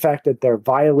with the fact that they're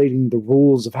violating the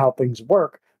rules of how things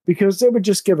work, because they would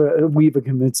just weave a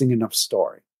convincing enough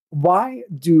story. Why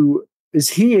is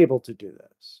he able to do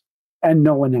this and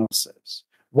no one else is?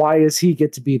 Why does he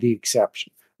get to be the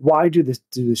exception? Why do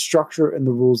the structure and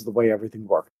the rules of the way everything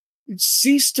works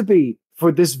cease to be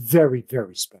for this very,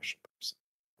 very special person?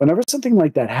 Whenever something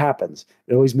like that happens,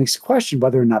 it always makes you question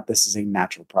whether or not this is a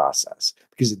natural process,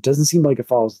 because it doesn't seem like it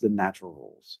follows the natural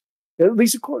rules. At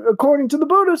least according to the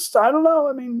Buddhists. I don't know.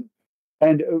 I mean,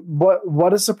 and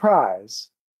what a surprise.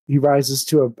 He rises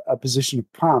to a position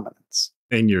of prominence.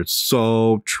 And you're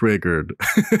so triggered.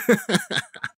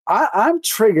 I'm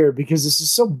triggered because this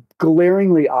is so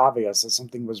glaringly obvious that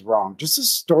something was wrong. Just a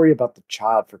story about the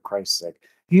child, for Christ's sake.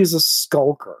 He is a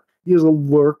skulker. He is a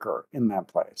lurker in that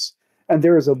place. And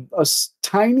there is a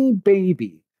tiny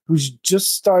baby who's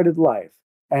just started life.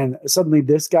 And suddenly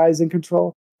this guy's in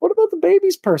control. What about the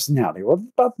baby's personality? What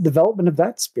about the development of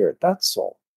that spirit, that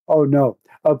soul? Oh, no.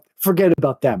 Forget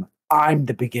about them. I'm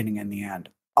the beginning and the end.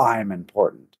 I'm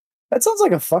important. That sounds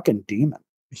like a fucking demon.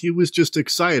 He was just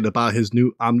excited about his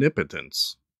new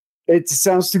omnipotence. It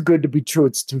sounds too good to be true.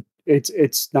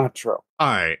 It's not true. All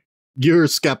right. You're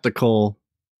skeptical.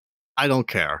 I don't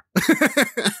care.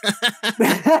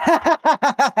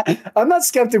 I'm not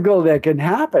skeptical that it can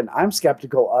happen. I'm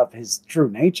skeptical of his true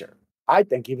nature. I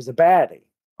think he was a baddie.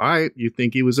 All right. You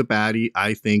think he was a baddie.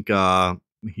 I think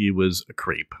he was a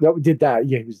creep. No, did that.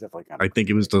 Yeah, he was definitely kind of. I think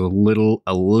he was a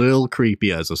little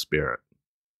creepy as a spirit.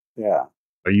 Yeah.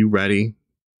 Are you ready?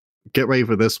 Get ready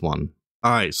for this one.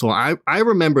 All right. So I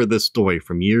remember this story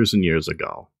from years and years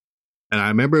ago. And I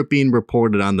remember it being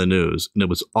reported on the news, and it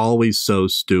was always so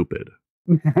stupid.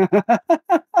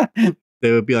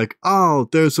 They would be like, oh,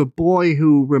 there's a boy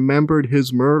who remembered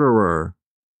his murderer.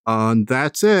 And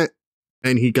that's it.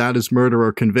 And he got his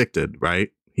murderer convicted,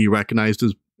 right? He recognized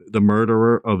the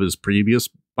murderer of his previous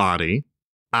body,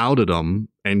 outed him,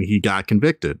 and he got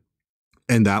convicted.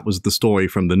 And that was the story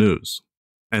from the news.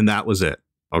 And that was it.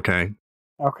 Okay?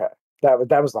 Okay. That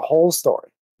was the whole story.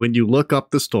 When you look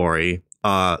up the story,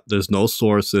 there's no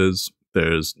sources.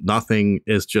 There's nothing.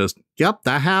 It's just, yep,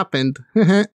 that happened.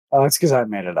 Oh, that's because I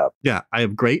made it up. Yeah, I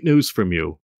have great news from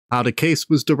you. How the case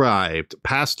was derived,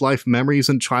 past life memories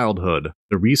and childhood.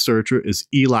 The researcher is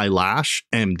Eli Lash,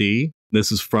 MD. This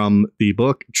is from the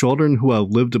book Children Who Have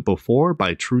Lived Before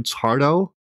by Truts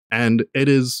Hardo. And it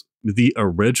is the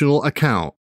original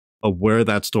account of where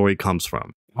that story comes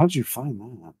from. How'd you find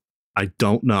that? I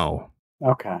don't know.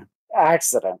 Okay.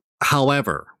 Accident.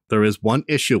 However, there is one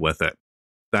issue with it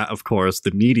that, of course,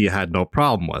 the media had no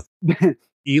problem with.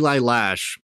 Eli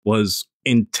Lash was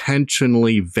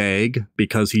intentionally vague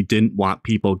because he didn't want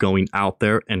people going out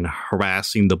there and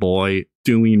harassing the boy,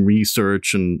 doing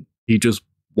research, and he just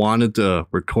wanted to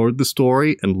record the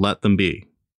story and let them be.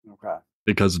 Okay.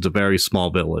 Because it's a very small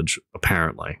village,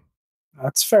 apparently.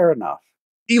 That's fair enough.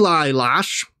 Eli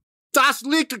Lash, das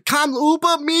liegt kam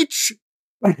über mich.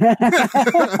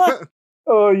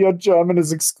 Oh, your German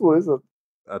is exquisite.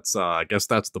 That's, I guess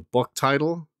that's the book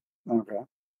title. Okay.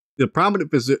 The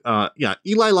prominent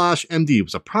Eli Lash, MD,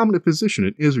 was a prominent physician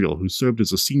in Israel who served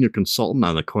as a senior consultant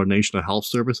on the coordination of health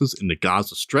services in the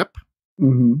Gaza Strip.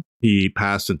 Mm-hmm. He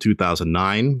passed in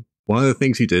 2009. One of the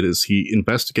things he did is he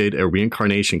investigated a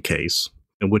reincarnation case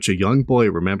in which a young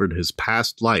boy remembered his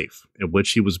past life, in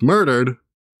which he was murdered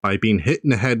by being hit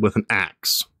in the head with an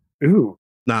axe. Ooh.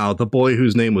 Now, the boy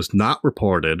whose name was not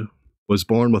reported was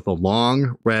born with a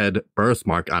long red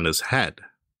birthmark on his head.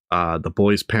 The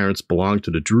boy's parents belonged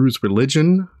to the Druze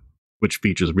religion, which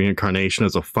features reincarnation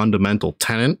as a fundamental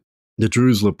tenet. The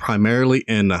Druze live primarily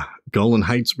in the Golan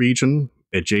Heights region,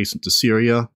 adjacent to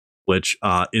Syria, which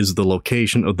is the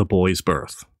location of the boy's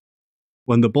birth.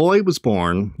 When the boy was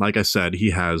born, like I said,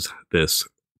 he has this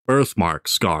birthmark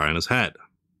scar on his head.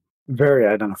 Very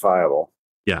identifiable.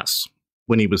 Yes.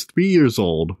 When he was 3 years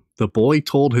old, the boy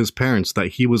told his parents that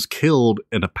he was killed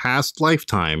in a past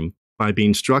lifetime by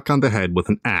being struck on the head with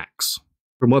an axe.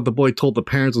 From what the boy told the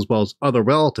parents as well as other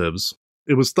relatives,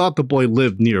 it was thought the boy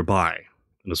lived nearby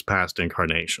in his past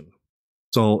incarnation.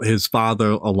 So his father,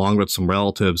 along with some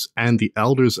relatives and the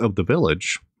elders of the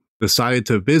village, decided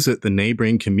to visit the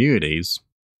neighboring communities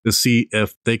to see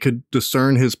if they could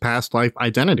discern his past life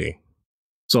identity.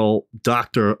 So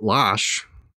Dr. Lash...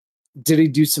 Did he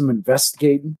do some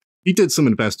investigating? He did some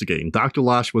investigating. Dr.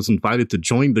 Lash was invited to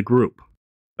join the group.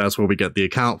 That's where we get the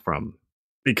account from.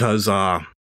 Because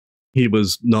he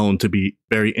was known to be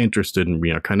very interested in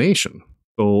reincarnation.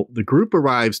 So the group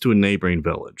arrives to a neighboring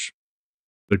village.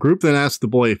 The group then asks the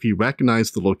boy if he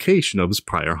recognized the location of his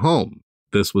prior home.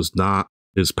 This was not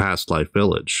his past life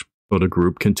village. So the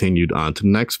group continued on to the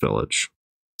next village.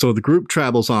 So the group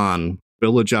travels on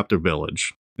village after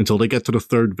village until they get to the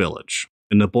third village.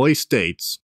 And the boy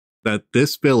states that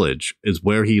this village is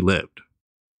where he lived.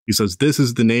 He says this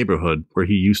is the neighborhood where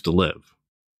he used to live.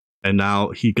 And now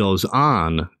he goes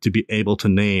on to be able to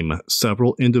name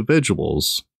several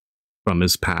individuals from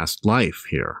his past life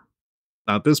here.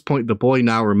 Now, at this point, the boy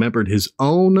now remembered his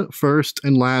own first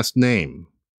and last name,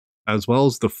 as well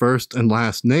as the first and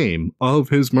last name of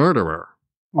his murderer.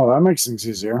 Well, that makes things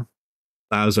easier.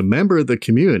 Now, as a member of the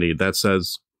community that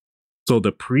says, so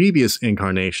the previous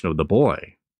incarnation of the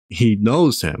boy, he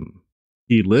knows him.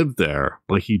 He lived there,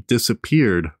 but he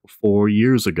disappeared 4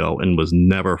 years ago and was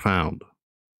never found.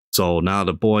 So now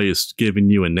the boy is giving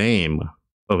you a name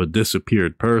of a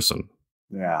disappeared person.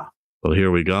 Yeah. So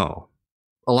here we go.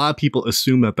 A lot of people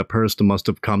assume that the person must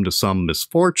have come to some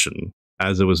misfortune,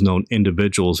 as it was known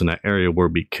individuals in that area were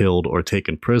be killed or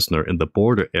taken prisoner in the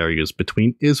border areas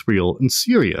between Israel and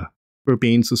Syria for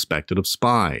being suspected of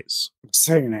spies.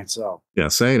 Say it ain't so. Yeah,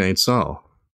 say it ain't so.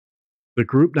 The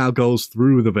group now goes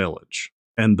through the village,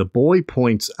 and the boy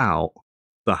points out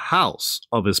the house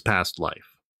of his past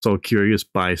life. So curious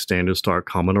bystanders start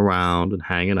coming around and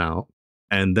hanging out.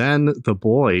 And then the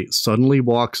boy suddenly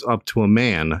walks up to a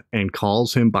man and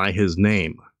calls him by his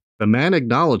name. The man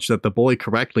acknowledged that the boy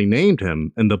correctly named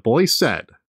him, and the boy said,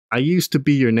 "I used to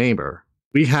be your neighbor.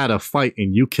 We had a fight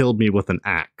and you killed me with an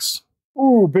axe."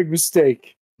 Ooh, big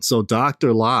mistake. So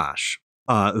Dr. Lash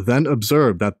then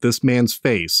observed that this man's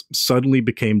face suddenly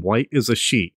became white as a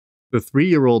sheet. The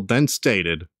 3-year-old then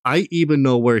stated, "I even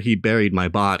know where he buried my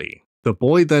body." The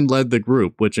boy then led the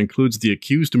group, which includes the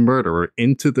accused murderer,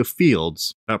 into the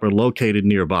fields that were located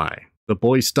nearby. The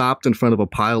boy stopped in front of a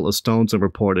pile of stones and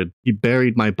reported, "He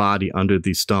buried my body under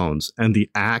these stones, and the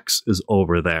axe is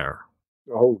over there."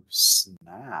 Oh,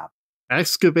 snap.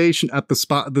 Excavation at the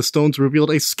spot of the stones revealed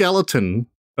a skeleton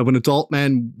of an adult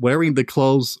man wearing the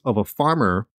clothes of a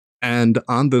farmer, and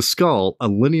on the skull, a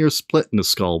linear split in the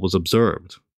skull was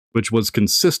observed, which was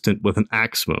consistent with an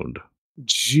axe wound.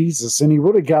 Jesus, and he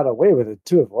would have got away with it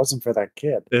too if it wasn't for that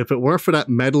kid. If it weren't for that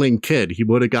meddling kid, he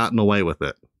would have gotten away with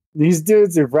it. These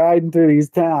dudes are riding through these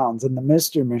towns in the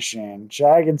Mystery Machine.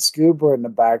 Shag and Scoob are in the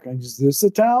background. Is this a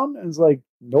town? And it's like,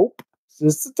 nope. Is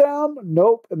this the town?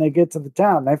 Nope. And they get to the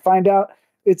town. And they find out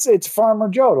it's Farmer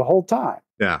Joe the whole time.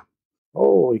 Yeah.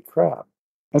 Holy crap.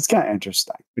 That's kind of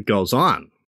interesting. It goes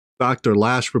on. Dr.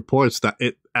 Lash reports that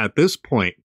at this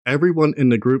point, everyone in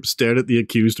the group stared at the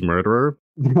accused murderer.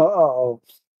 Uh-oh.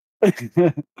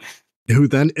 Who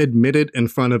then admitted in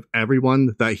front of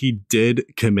everyone that he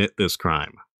did commit this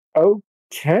crime.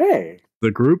 Okay. The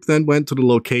group then went to the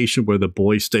location where the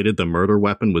boy stated the murder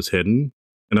weapon was hidden,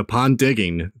 and upon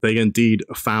digging, they indeed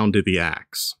found the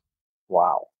axe.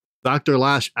 Wow. Dr.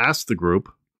 Lash asked the group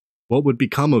what would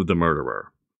become of the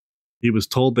murderer. He was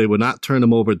told they would not turn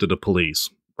him over to the police.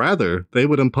 Rather, they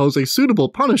would impose a suitable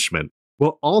punishment.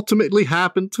 What ultimately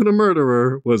happened to the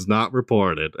murderer was not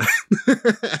reported.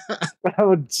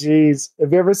 Oh, jeez.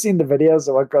 Have you ever seen the videos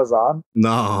of what goes on?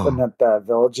 No. When the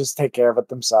villages take care of it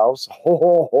themselves? Ho,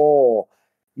 ho, ho.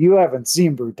 You haven't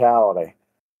seen brutality.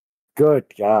 Good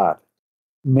God.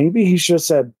 Maybe he should have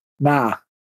said, nah,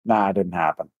 it didn't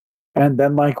happen. And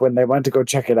then, like, when they went to go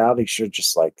check it out, he should have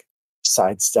just, like,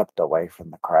 sidestepped away from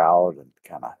the crowd and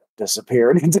kind of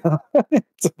disappeared into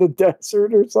the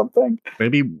desert or something.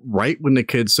 Maybe right when the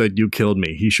kid said, "You killed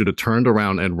me," he should have turned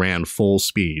around and ran full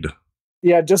speed.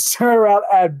 Yeah, just turn around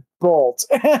and bolt.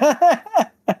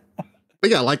 But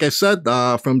yeah, like I said,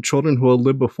 from Children Who Have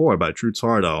Lived Before by Truth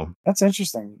Hardo. That's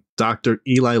interesting. Dr.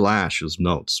 Eli Lash's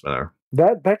notes there.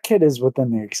 That kid is within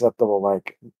the acceptable,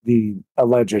 like the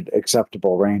alleged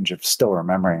acceptable range of still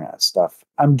remembering that stuff.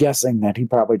 I'm guessing that he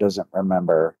probably doesn't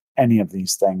remember any of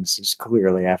these things as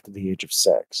clearly after the age of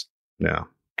 6. Yeah.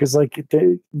 Because like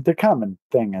the common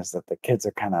thing is that the kids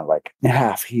are kind of like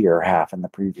half here, half in the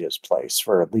previous place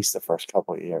for at least the first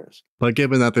couple of years. But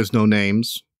given that there's no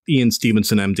names, Ian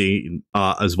Stevenson, MD,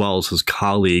 as well as his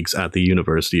colleagues at the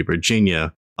University of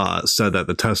Virginia, said that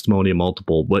the testimony of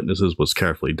multiple witnesses was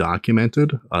carefully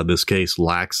documented. This case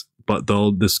lacks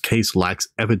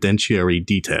evidentiary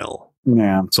detail.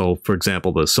 Yeah. So, for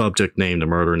example, the subject name, the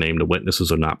murder name, the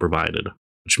witnesses are not provided,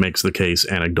 which makes the case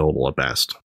anecdotal at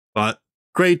best. But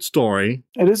great story.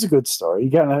 It is a good story. You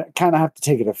gotta kind of have to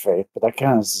take it at faith, but that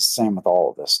kind of is the same with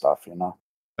all of this stuff, you know?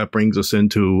 That brings us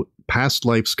into past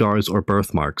life scars or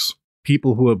birthmarks.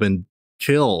 People who have been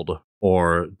killed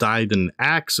or died in an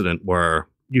accident where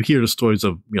you hear the stories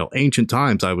of, ancient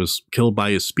times, I was killed by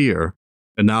a spear,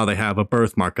 and now they have a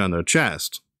birthmark on their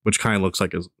chest, which kind of looks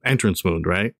like an entrance wound,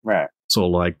 right? Right. So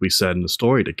like we said in the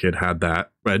story, the kid had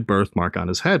that red birthmark on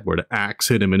his head where the axe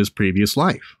hit him in his previous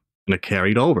life, and it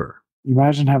carried over.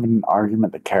 Imagine having an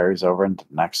argument that carries over into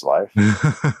the next life.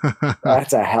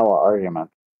 That's a hella argument.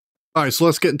 All right, so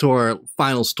let's get into our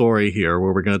final story here,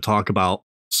 where we're going to talk about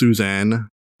Suzanne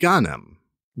Ghanem.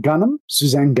 Ghanem?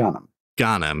 Suzanne Ghanem.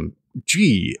 Ghanem.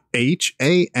 Ghanem.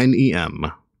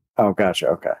 Oh, gotcha.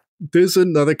 Okay. There's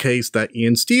another case that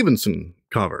Ian Stevenson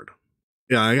covered.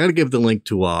 Yeah, I got to give the link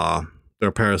to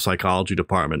their parapsychology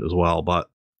department as well, but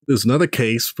there's another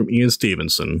case from Ian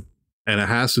Stevenson, and it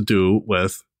has to do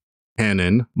with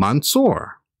Hanan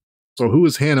Mansour. So who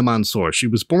is Hanan Mansour? She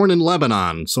was born in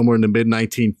Lebanon somewhere in the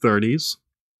mid-1930s.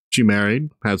 She married,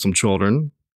 had some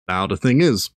children. Now the thing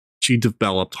is, she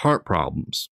developed heart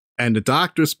problems. And the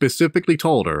doctor specifically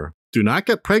told her, do not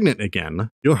get pregnant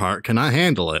again. Your heart cannot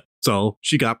handle it. So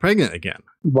she got pregnant again.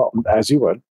 Well, as you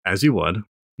would. As you would.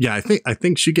 Yeah, I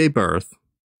think she gave birth,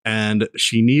 and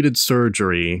she needed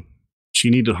surgery. She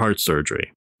needed heart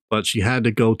surgery. But she had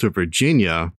to go to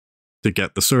Virginia to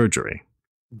get the surgery.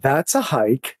 That's a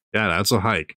hike. Yeah, that's a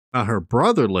hike. Now, her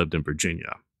brother lived in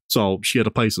Virginia, so she had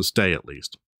a place to stay at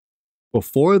least.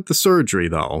 Before the surgery,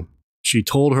 though, she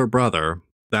told her brother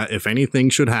that if anything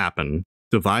should happen,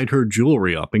 divide her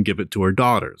jewelry up and give it to her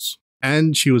daughters.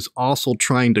 And she was also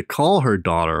trying to call her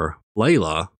daughter,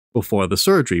 Layla, before the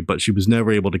surgery, but she was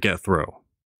never able to get through.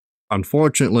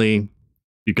 Unfortunately,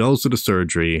 she goes to the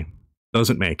surgery,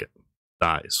 doesn't make it,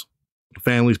 dies. The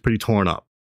family's pretty torn up.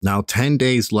 Now, 10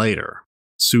 days later,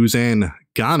 Suzanne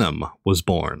Ghanem was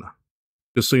born.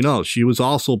 Just so you know, she was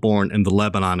also born in the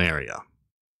Lebanon area.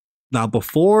 Now,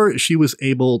 before she was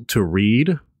able to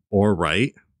read or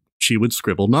write, she would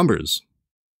scribble numbers.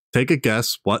 Take a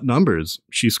guess what numbers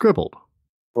she scribbled.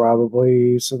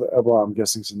 Probably, well, I'm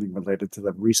guessing something related to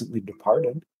the recently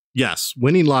departed. Yes,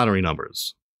 winning lottery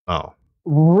numbers. Oh.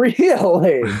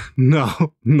 Really?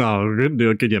 No,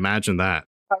 could you imagine that?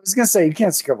 I was going to say, you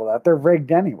can't scribble that. They're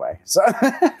rigged anyway. So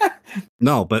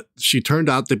No, but she turned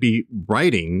out to be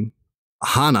writing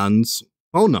Hanan's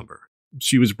phone number.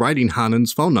 She was writing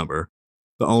Hanan's phone number.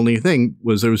 The only thing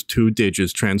was there was 2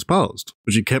 digits transposed.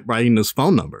 But she kept writing this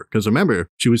phone number. Because remember,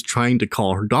 she was trying to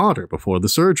call her daughter before the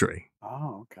surgery.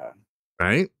 Oh, okay.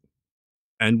 Right?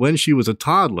 And when she was a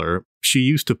toddler, she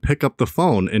used to pick up the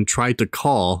phone and try to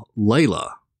call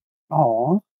Layla.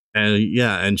 Oh.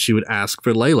 And she would ask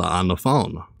for Layla on the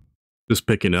phone. Just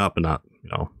picking it up and not,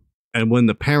 And when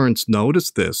the parents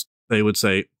noticed this, they would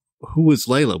say, who is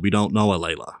Layla? We don't know a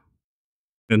Layla.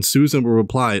 And Susan would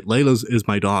reply, Layla is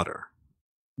my daughter.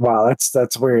 Wow,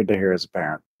 that's weird to hear as a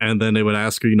parent. And then they would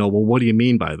ask her, well, what do you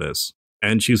mean by this?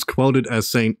 And she's quoted as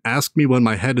saying, ask me when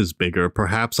my head is bigger,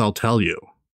 perhaps I'll tell you.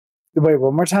 Wait,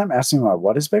 one more time? Ask me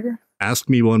what is bigger? Ask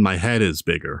me when my head is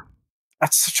bigger.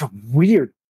 That's such a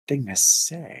weird thing to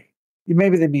say.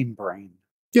 Maybe they mean brain.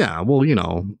 Yeah, well,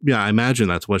 I imagine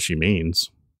that's what she means.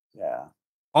 Yeah.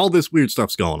 All this weird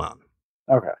stuff's going on.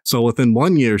 Okay. So within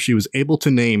 1 year, she was able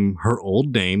to name her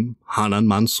old name, Hanan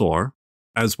Mansour,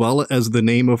 as well as the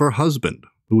name of her husband,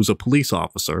 who was a police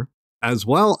officer, as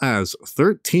well as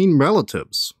 13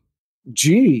 relatives.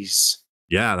 Jeez.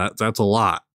 Yeah, that's a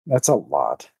lot. That's a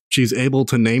lot. She's able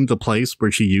to name the place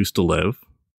where she used to live,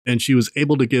 and she was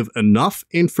able to give enough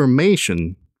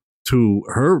information to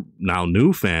her now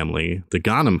new family, the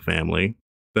Ghanem family,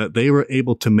 that they were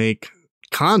able to make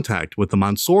contact with the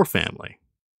Mansour family.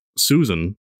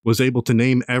 Susan was able to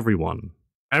name everyone,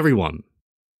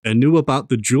 and knew about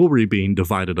the jewelry being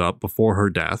divided up before her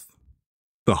death.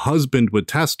 The husband would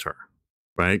test her,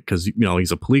 right? Because,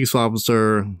 he's a police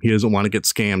officer. He doesn't want to get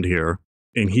scammed here.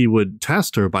 And he would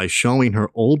test her by showing her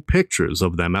old pictures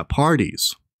of them at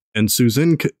parties. And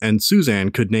Suzanne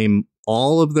could name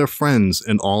all of their friends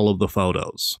in all of the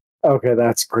photos. Okay,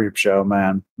 that's creep show,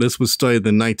 man. This was studied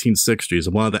in the 1960s.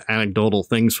 And one of the anecdotal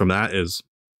things from that is,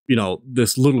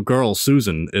 this little girl,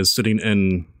 Susan, is sitting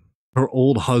in her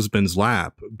old husband's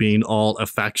lap, being all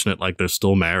affectionate like they're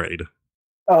still married.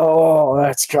 Oh,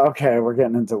 that's okay. We're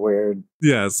getting into weird.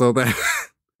 Yeah, so that...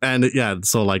 And yeah,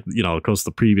 so of course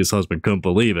the previous husband couldn't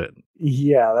believe it.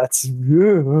 Yeah, that's...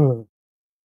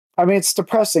 I mean, it's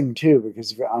depressing too,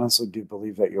 because if you honestly do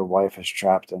believe that your wife is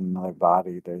trapped in another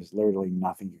body, there's literally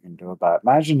nothing you can do about it.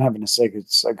 Imagine having to say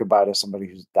goodbye to somebody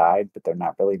who's died, but they're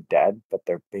not really dead, but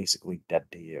they're basically dead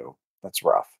to you. That's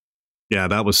rough. Yeah,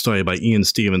 that was started by Ian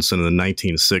Stevenson in the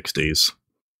 1960s,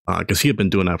 because he had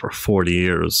been doing that for 40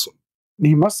 years.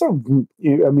 He must have,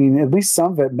 I mean, at least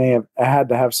some of it may have had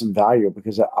to have some value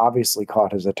because it obviously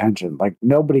caught his attention. Like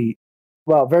nobody,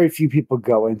 well, very few people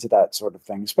go into that sort of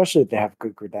thing, especially if they have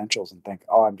good credentials and think,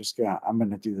 oh, I'm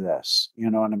gonna do this.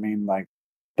 You know what I mean? Like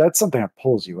that's something that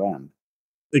pulls you in.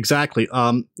 Exactly.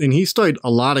 And he studied a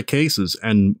lot of cases,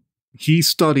 and he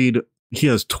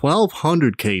has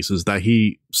 1,200 cases that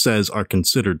he says are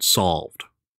considered solved,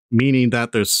 meaning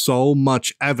that there's so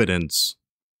much evidence.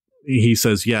 He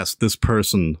says, yes, this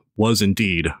person was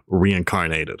indeed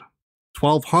reincarnated.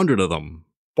 1,200 of them.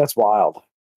 That's wild.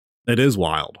 It is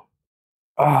wild.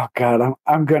 Oh God,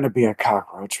 I'm gonna be a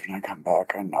cockroach when I come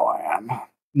back. I know I am.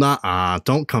 Nah,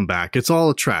 don't come back. It's all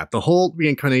a trap. The whole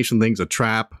reincarnation thing's a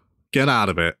trap. Get out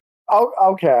of it. Oh,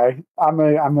 okay. I'm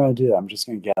gonna do that. I'm just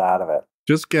gonna get out of it.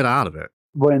 Just get out of it.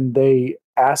 When they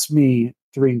ask me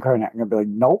to reincarnate, I'm gonna be like,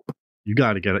 nope. You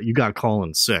gotta get it. You gotta call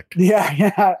in sick.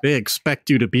 Yeah. They expect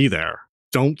you to be there.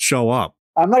 Don't show up.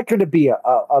 I'm not gonna be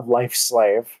a life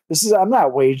slave. I'm not a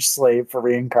wage slave for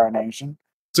reincarnation.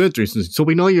 It's interesting. So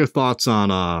we know your thoughts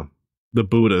on the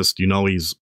Buddhist.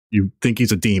 You think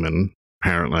he's a demon,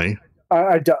 apparently.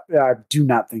 I do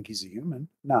not think he's a human.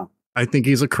 No. I think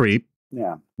he's a creep.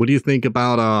 Yeah. What do you think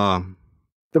about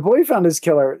The boy found his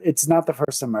killer? It's not the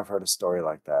first time I've heard a story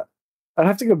like that. I'd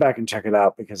have to go back and check it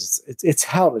out because it's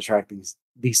hell to track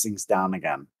these things down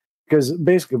again. Because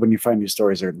basically when you find these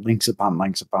stories, there are links upon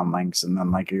links upon links, and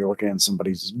then like you're looking at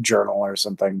somebody's journal or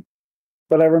something.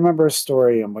 But I remember a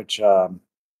story in which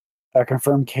a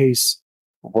confirmed case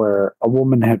where a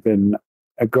woman had been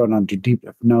gone under deep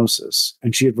hypnosis,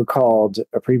 and she had recalled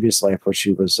a previous life where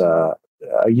she was a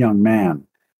young man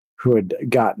who had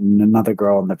gotten another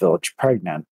girl in the village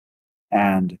pregnant,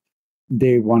 and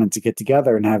they wanted to get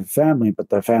together and have a family, but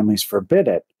the families forbid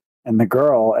it. And the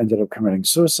girl ended up committing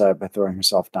suicide by throwing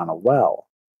herself down a well.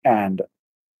 And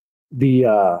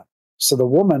so the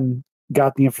woman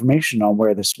got the information on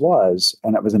where this was,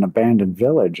 and it was an abandoned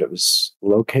village. It was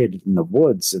located in the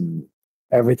woods, and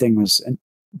everything was, and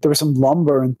there was some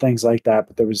lumber and things like that,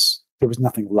 but there was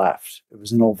nothing left. It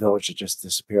was an old village that just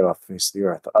disappeared off the face of the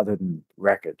earth, other than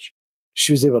wreckage.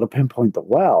 She was able to pinpoint the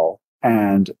well,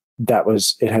 and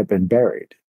it had been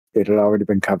buried. It had already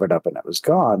been covered up, and it was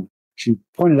gone. She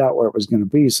pointed out where it was going to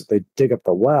be, so they dig up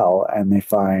the well, and they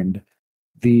find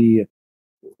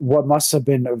what must have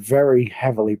been a very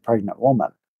heavily pregnant woman,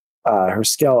 her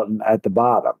skeleton at the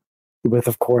bottom, with,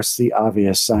 of course, the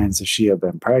obvious signs that she had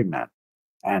been pregnant.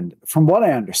 And from what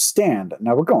I understand,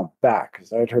 now we're going back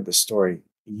because I had heard this story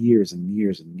years and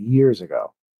years and years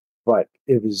ago, but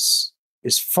it was,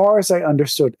 as far as I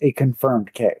understood, a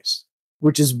confirmed case,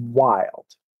 which is wild.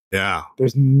 Yeah.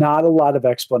 There's not a lot of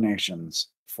explanations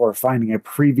for finding a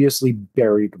previously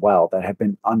buried well that had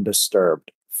been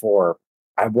undisturbed for,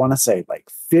 I want to say, like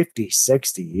 50,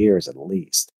 60 years at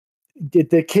least.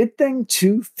 The kid thing,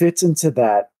 too, fits into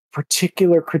that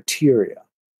particular criteria.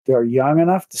 They're young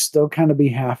enough to still kind of be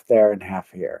half there and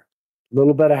half here. A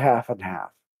little bit of half and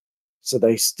half. So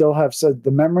they still have, so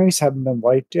the memories haven't been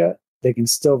wiped yet. They can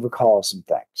still recall some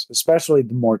things, especially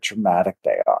the more traumatic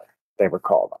they are. They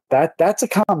recall them. That's a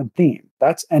common theme.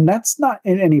 That's not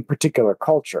in any particular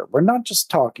culture. We're not just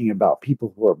talking about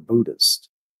people who are Buddhist.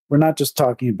 We're not just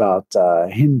talking about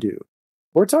Hindu.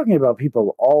 We're talking about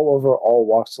people all over, all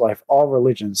walks of life, all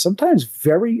religions, sometimes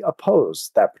very opposed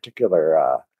to that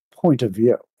particular point of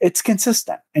view. It's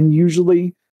consistent. And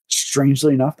usually,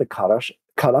 strangely enough, the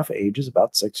cutoff age is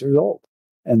about 6 years old.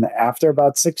 And after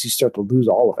about 6, you start to lose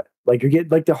all of it. Like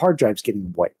the hard drive's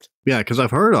getting wiped. Yeah, because I've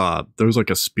heard there's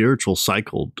like a spiritual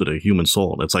cycle to the human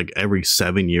soul. It's like every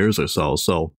 7 years or so.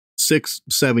 So 6,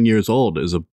 7 years old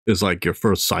is like your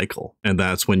first cycle, and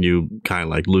that's when you kind of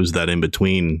like lose that in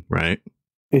between, right?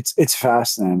 It's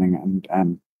fascinating,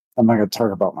 and I'm not going to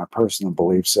talk about my personal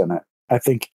beliefs in it. I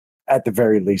think at the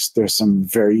very least there's some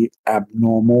very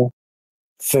abnormal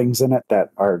things in it that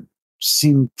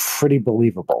seem pretty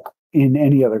believable. In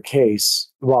any other case,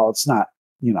 while it's not,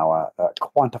 a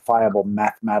quantifiable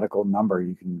mathematical number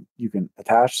you can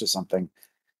attach to something,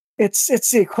 it's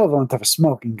the equivalent of a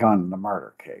smoking gun in a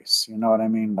murder case. You know what I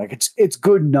mean? Like it's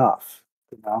good enough,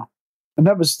 And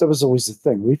that was always the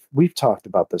thing. We've talked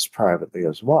about this privately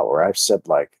as well, where I've said,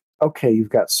 like, okay, you've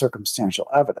got circumstantial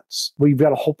evidence. Well, you've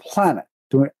got a whole planet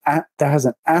that has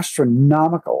an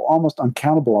astronomical, almost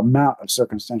uncountable amount of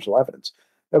circumstantial evidence.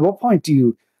 At what point do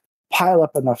you pile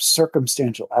up enough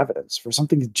circumstantial evidence for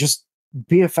something to just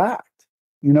be a fact.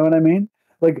 You know what I mean?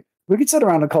 Like, we could sit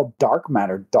around and call dark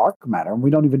matter, and we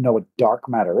don't even know what dark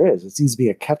matter is. It seems to be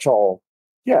a catch-all,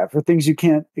 yeah, for things you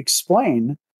can't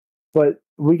explain, but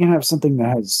we can have something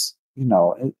that has,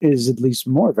 is at least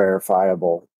more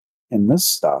verifiable in this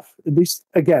stuff. At least,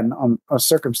 again, on a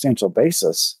circumstantial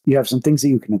basis, you have some things that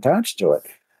you can attach to it.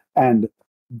 And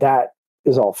that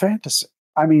is all fantasy.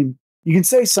 I mean, you can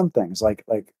say some things like,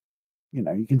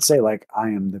 you can say like, I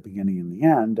am the beginning and the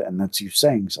end, and that's you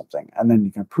saying something. And then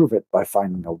you can prove it by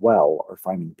finding a well or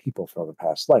finding people from the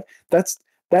past life. That's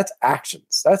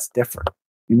actions. That's different,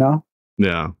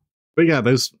 Yeah. But yeah,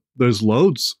 there's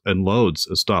loads and loads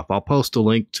of stuff. I'll post a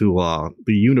link to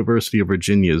the University of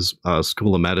Virginia's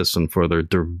School of Medicine for their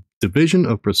Division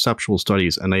of Perceptual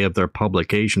Studies, and they have their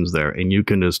publications there, and you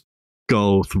can just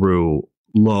go through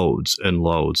loads and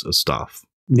loads of stuff.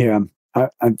 Yeah.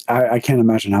 I can't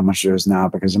imagine how much there is now,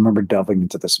 because I remember delving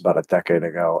into this about a decade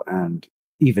ago, and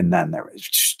even then it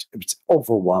was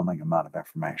overwhelming amount of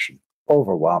information.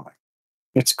 Overwhelming.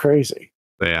 It's crazy.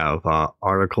 They have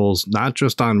articles not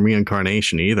just on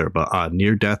reincarnation either, but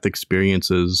near-death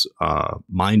experiences,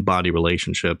 mind-body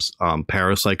relationships,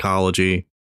 parapsychology.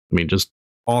 I mean, just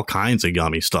all kinds of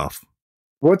yummy stuff.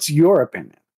 What's your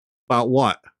opinion? About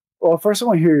what? Well, first I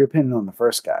want to hear your opinion on the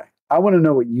first guy. I want to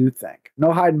know what you think.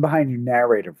 No hiding behind your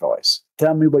narrator voice.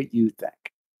 Tell me what you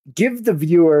think. Give the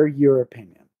viewer your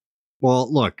opinion. Well,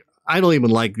 look, I don't even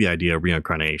like the idea of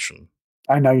reincarnation.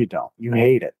 I know you don't. You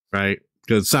hate it. Right?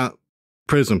 Because it's not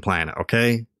Prison Planet,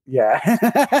 okay? Yeah.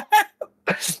 I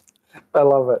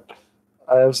love it.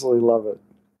 I absolutely love it.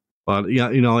 But, yeah,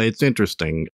 it's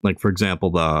interesting. Like, for example,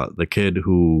 the kid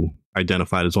who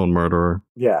identified his own murderer.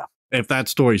 Yeah. If that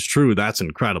story's true, that's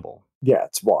incredible. Yeah,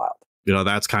 it's wild.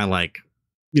 That's kind of like,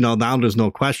 now there's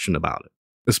no question about it,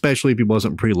 especially if he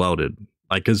wasn't preloaded.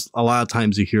 Like, because a lot of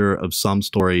times you hear of some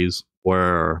stories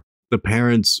where the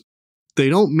parents, they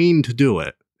don't mean to do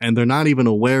it, and they're not even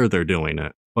aware they're doing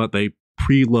it, but they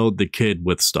preload the kid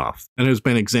with stuff. And there's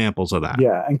been examples of that.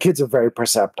 Yeah, and kids are very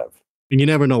perceptive. And you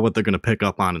never know what they're going to pick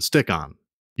up on and stick on.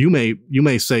 You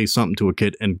may say something to a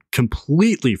kid and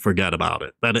completely forget about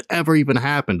it, that it ever even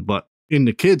happened, but in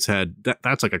the kid's head,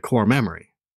 that's like a core memory.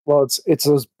 Well, it's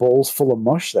those bowls full of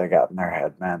mush they got in their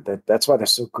head, man. That's why they're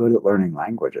so good at learning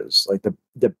languages. Like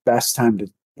the best time to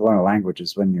learn a language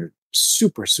is when you're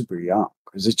super, super young,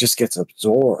 because it just gets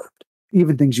absorbed.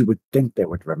 Even things you would think they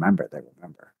would remember, they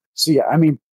remember. So yeah, I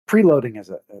mean, preloading is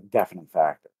a definite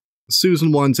factor.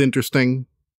 Susan one's interesting.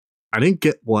 I didn't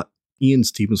get what Ian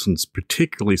Stevenson's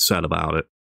particularly said about it.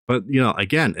 But,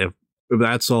 again, if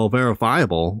that's all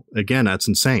verifiable, again, that's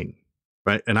insane.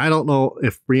 Right. And I don't know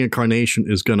if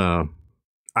reincarnation is I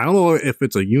don't know if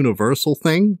it's a universal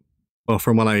thing, but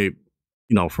from what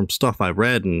from stuff I've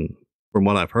read and from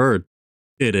what I've heard,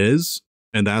 it is.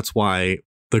 And that's why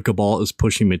the cabal is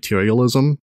pushing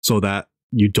materialism, so that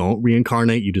you don't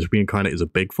reincarnate. You just reincarnate as a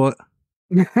Bigfoot.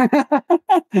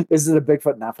 Is it a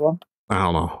Bigfoot Nephilim? I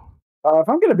don't know. If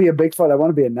I'm going to be a Bigfoot, I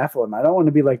want to be a Nephilim. I don't want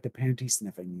to be like the panty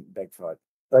sniffing Bigfoot.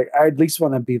 Like, I at least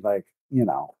want to be like,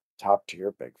 top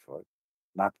tier Bigfoot.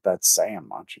 Not that that's saying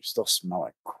much. You still smell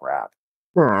like crap.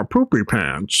 Poopy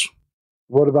pants.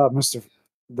 What about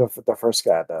the first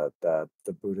guy, the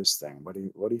Buddhist thing? What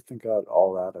do you think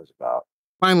all that is about?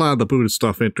 I find a lot of the Buddhist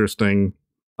stuff interesting.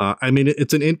 I mean,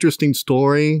 it's an interesting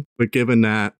story, but given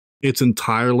that it's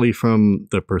entirely from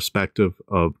the perspective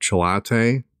of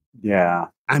Choate. Yeah.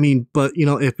 I mean, but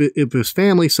if his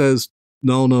family says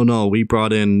no, we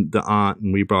brought in the aunt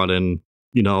and we brought in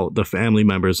the family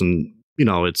members, and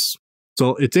it's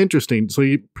interesting. So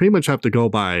you pretty much have to go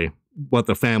by what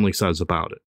the family says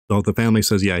about it. So if the family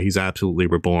says, yeah, he's absolutely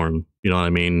reborn, you know what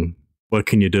I mean? What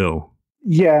can you do?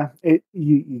 Yeah,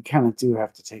 you kind of do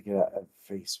have to take it at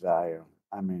face value.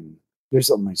 I mean, there's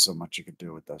only so much you could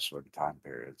do with those sort of time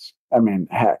periods. I mean,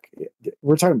 heck,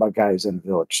 we're talking about guys in a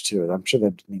village too. I'm sure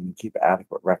they didn't even keep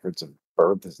adequate records of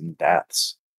births and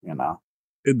deaths,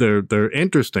 They're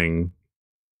interesting.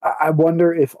 I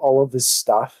wonder if all of this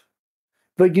stuff,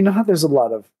 like, how there's a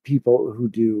lot of people who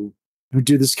do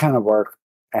this kind of work,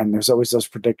 and there's always those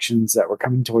predictions that we're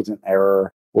coming towards an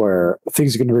era where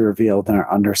things are going to be revealed and our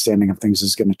understanding of things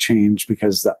is going to change,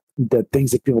 because the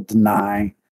things that people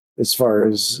deny as far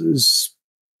as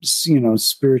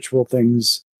spiritual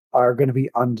things are going to be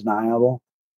undeniable.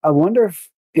 I wonder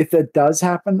if that does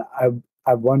happen.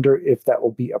 I wonder if that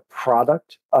will be a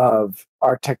product of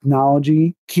our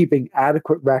technology keeping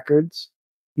adequate records,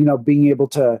 being able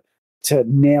to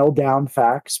nail down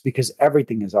facts, because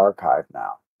everything is archived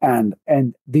now.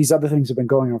 And these other things have been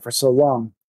going on for so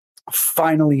long,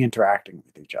 finally interacting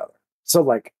with each other. So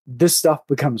like this stuff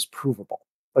becomes provable.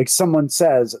 Like someone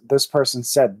says, this person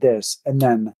said this, and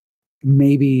then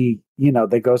maybe,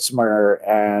 they go somewhere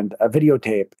and a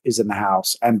videotape is in the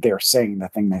house and they're saying the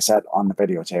thing they said on the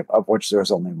videotape, of which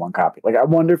there's only one copy. Like, I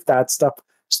wonder if that stuff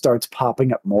starts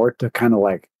popping up more to kind of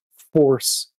like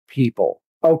force people,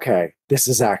 okay, this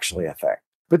is actually a thing.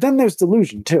 But then there's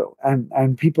delusion too.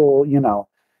 And people,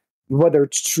 whether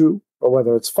it's true or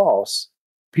whether it's false,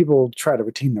 people try to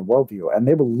retain their worldview and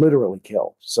they will literally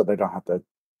kill so they don't have to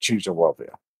change their worldview.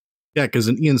 Yeah, because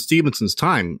in Ian Stevenson's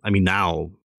time, I mean,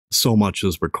 now so much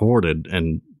is recorded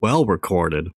and well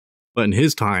recorded, but in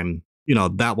his time,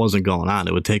 that wasn't going on.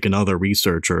 It would take another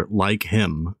researcher like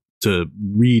him to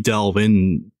re-delve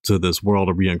into this world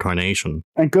of reincarnation.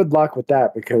 And good luck with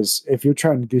that, because if you're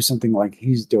trying to do something like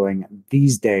he's doing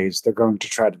these days, they're going to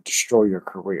try to destroy your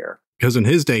career. Because in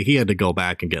his day, he had to go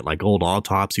back and get like old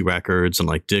autopsy records and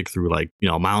like dig through like,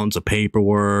 mountains of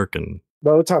paperwork. And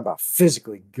well, we're talking about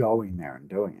physically going there and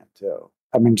doing it too.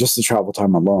 I mean, just the travel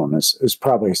time alone is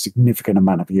probably a significant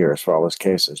amount of years for all those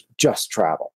cases. Just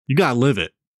travel. You got to live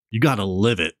it. You got to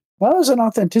live it. Well, there's an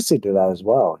authenticity to that as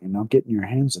well, getting your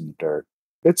hands in the dirt.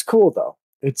 It's cool, though.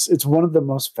 It's one of the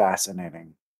most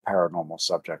fascinating paranormal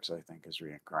subjects, I think, is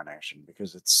reincarnation,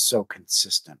 because it's so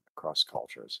consistent across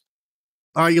cultures.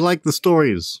 Oh, you like the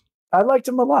stories? I liked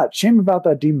him a lot. Shame about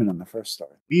that demon in the first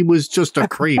story. He was just a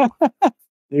creep.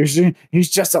 He's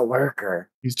just a lurker.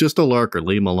 He's just a lurker.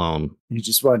 Leave him alone. He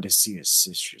just wanted to see his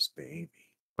sister's baby.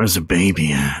 Where's the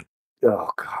baby at? Oh,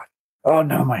 God. Oh,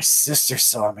 no, my sister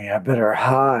saw me. I better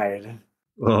hide.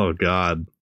 Oh, God.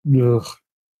 Ugh.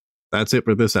 That's it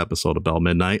for this episode of Bell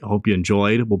Midnight. Hope you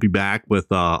enjoyed. We'll be back with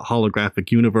a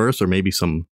holographic universe or maybe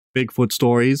some Bigfoot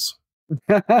stories.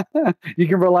 You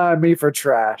can rely on me for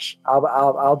trash.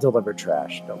 I'll deliver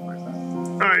trash. Don't worry about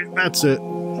it. All right, that's it.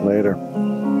 Later.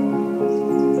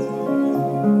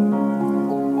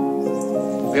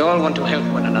 We all want to help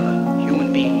one another.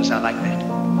 Human beings are like that.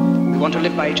 We want to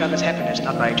live by each other's happiness,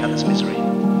 not by each other's misery.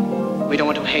 We don't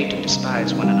want to hate and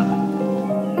despise one another.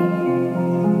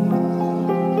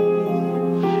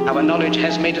 Our knowledge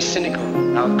has made us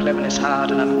cynical, our cleverness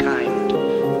hard and unkind.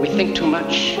 We think too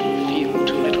much, feel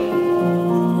too little.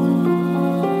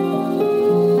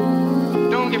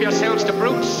 Don't give yourselves to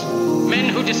brutes,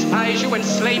 men who despise you,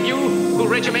 enslave you, who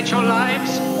regiment your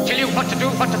lives, tell you what to do,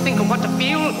 what to think, and what to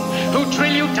feel, who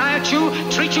drill you, diet you,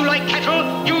 treat you like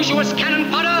cattle, use you as cannon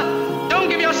fodder. Don't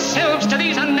give yourselves to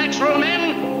these unnatural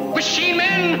men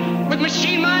with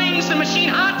machine minds and machine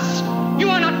hearts. You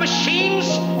are not machines,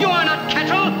 you are not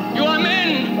cattle, you are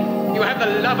men. You have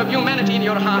the love of humanity in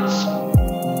your hearts.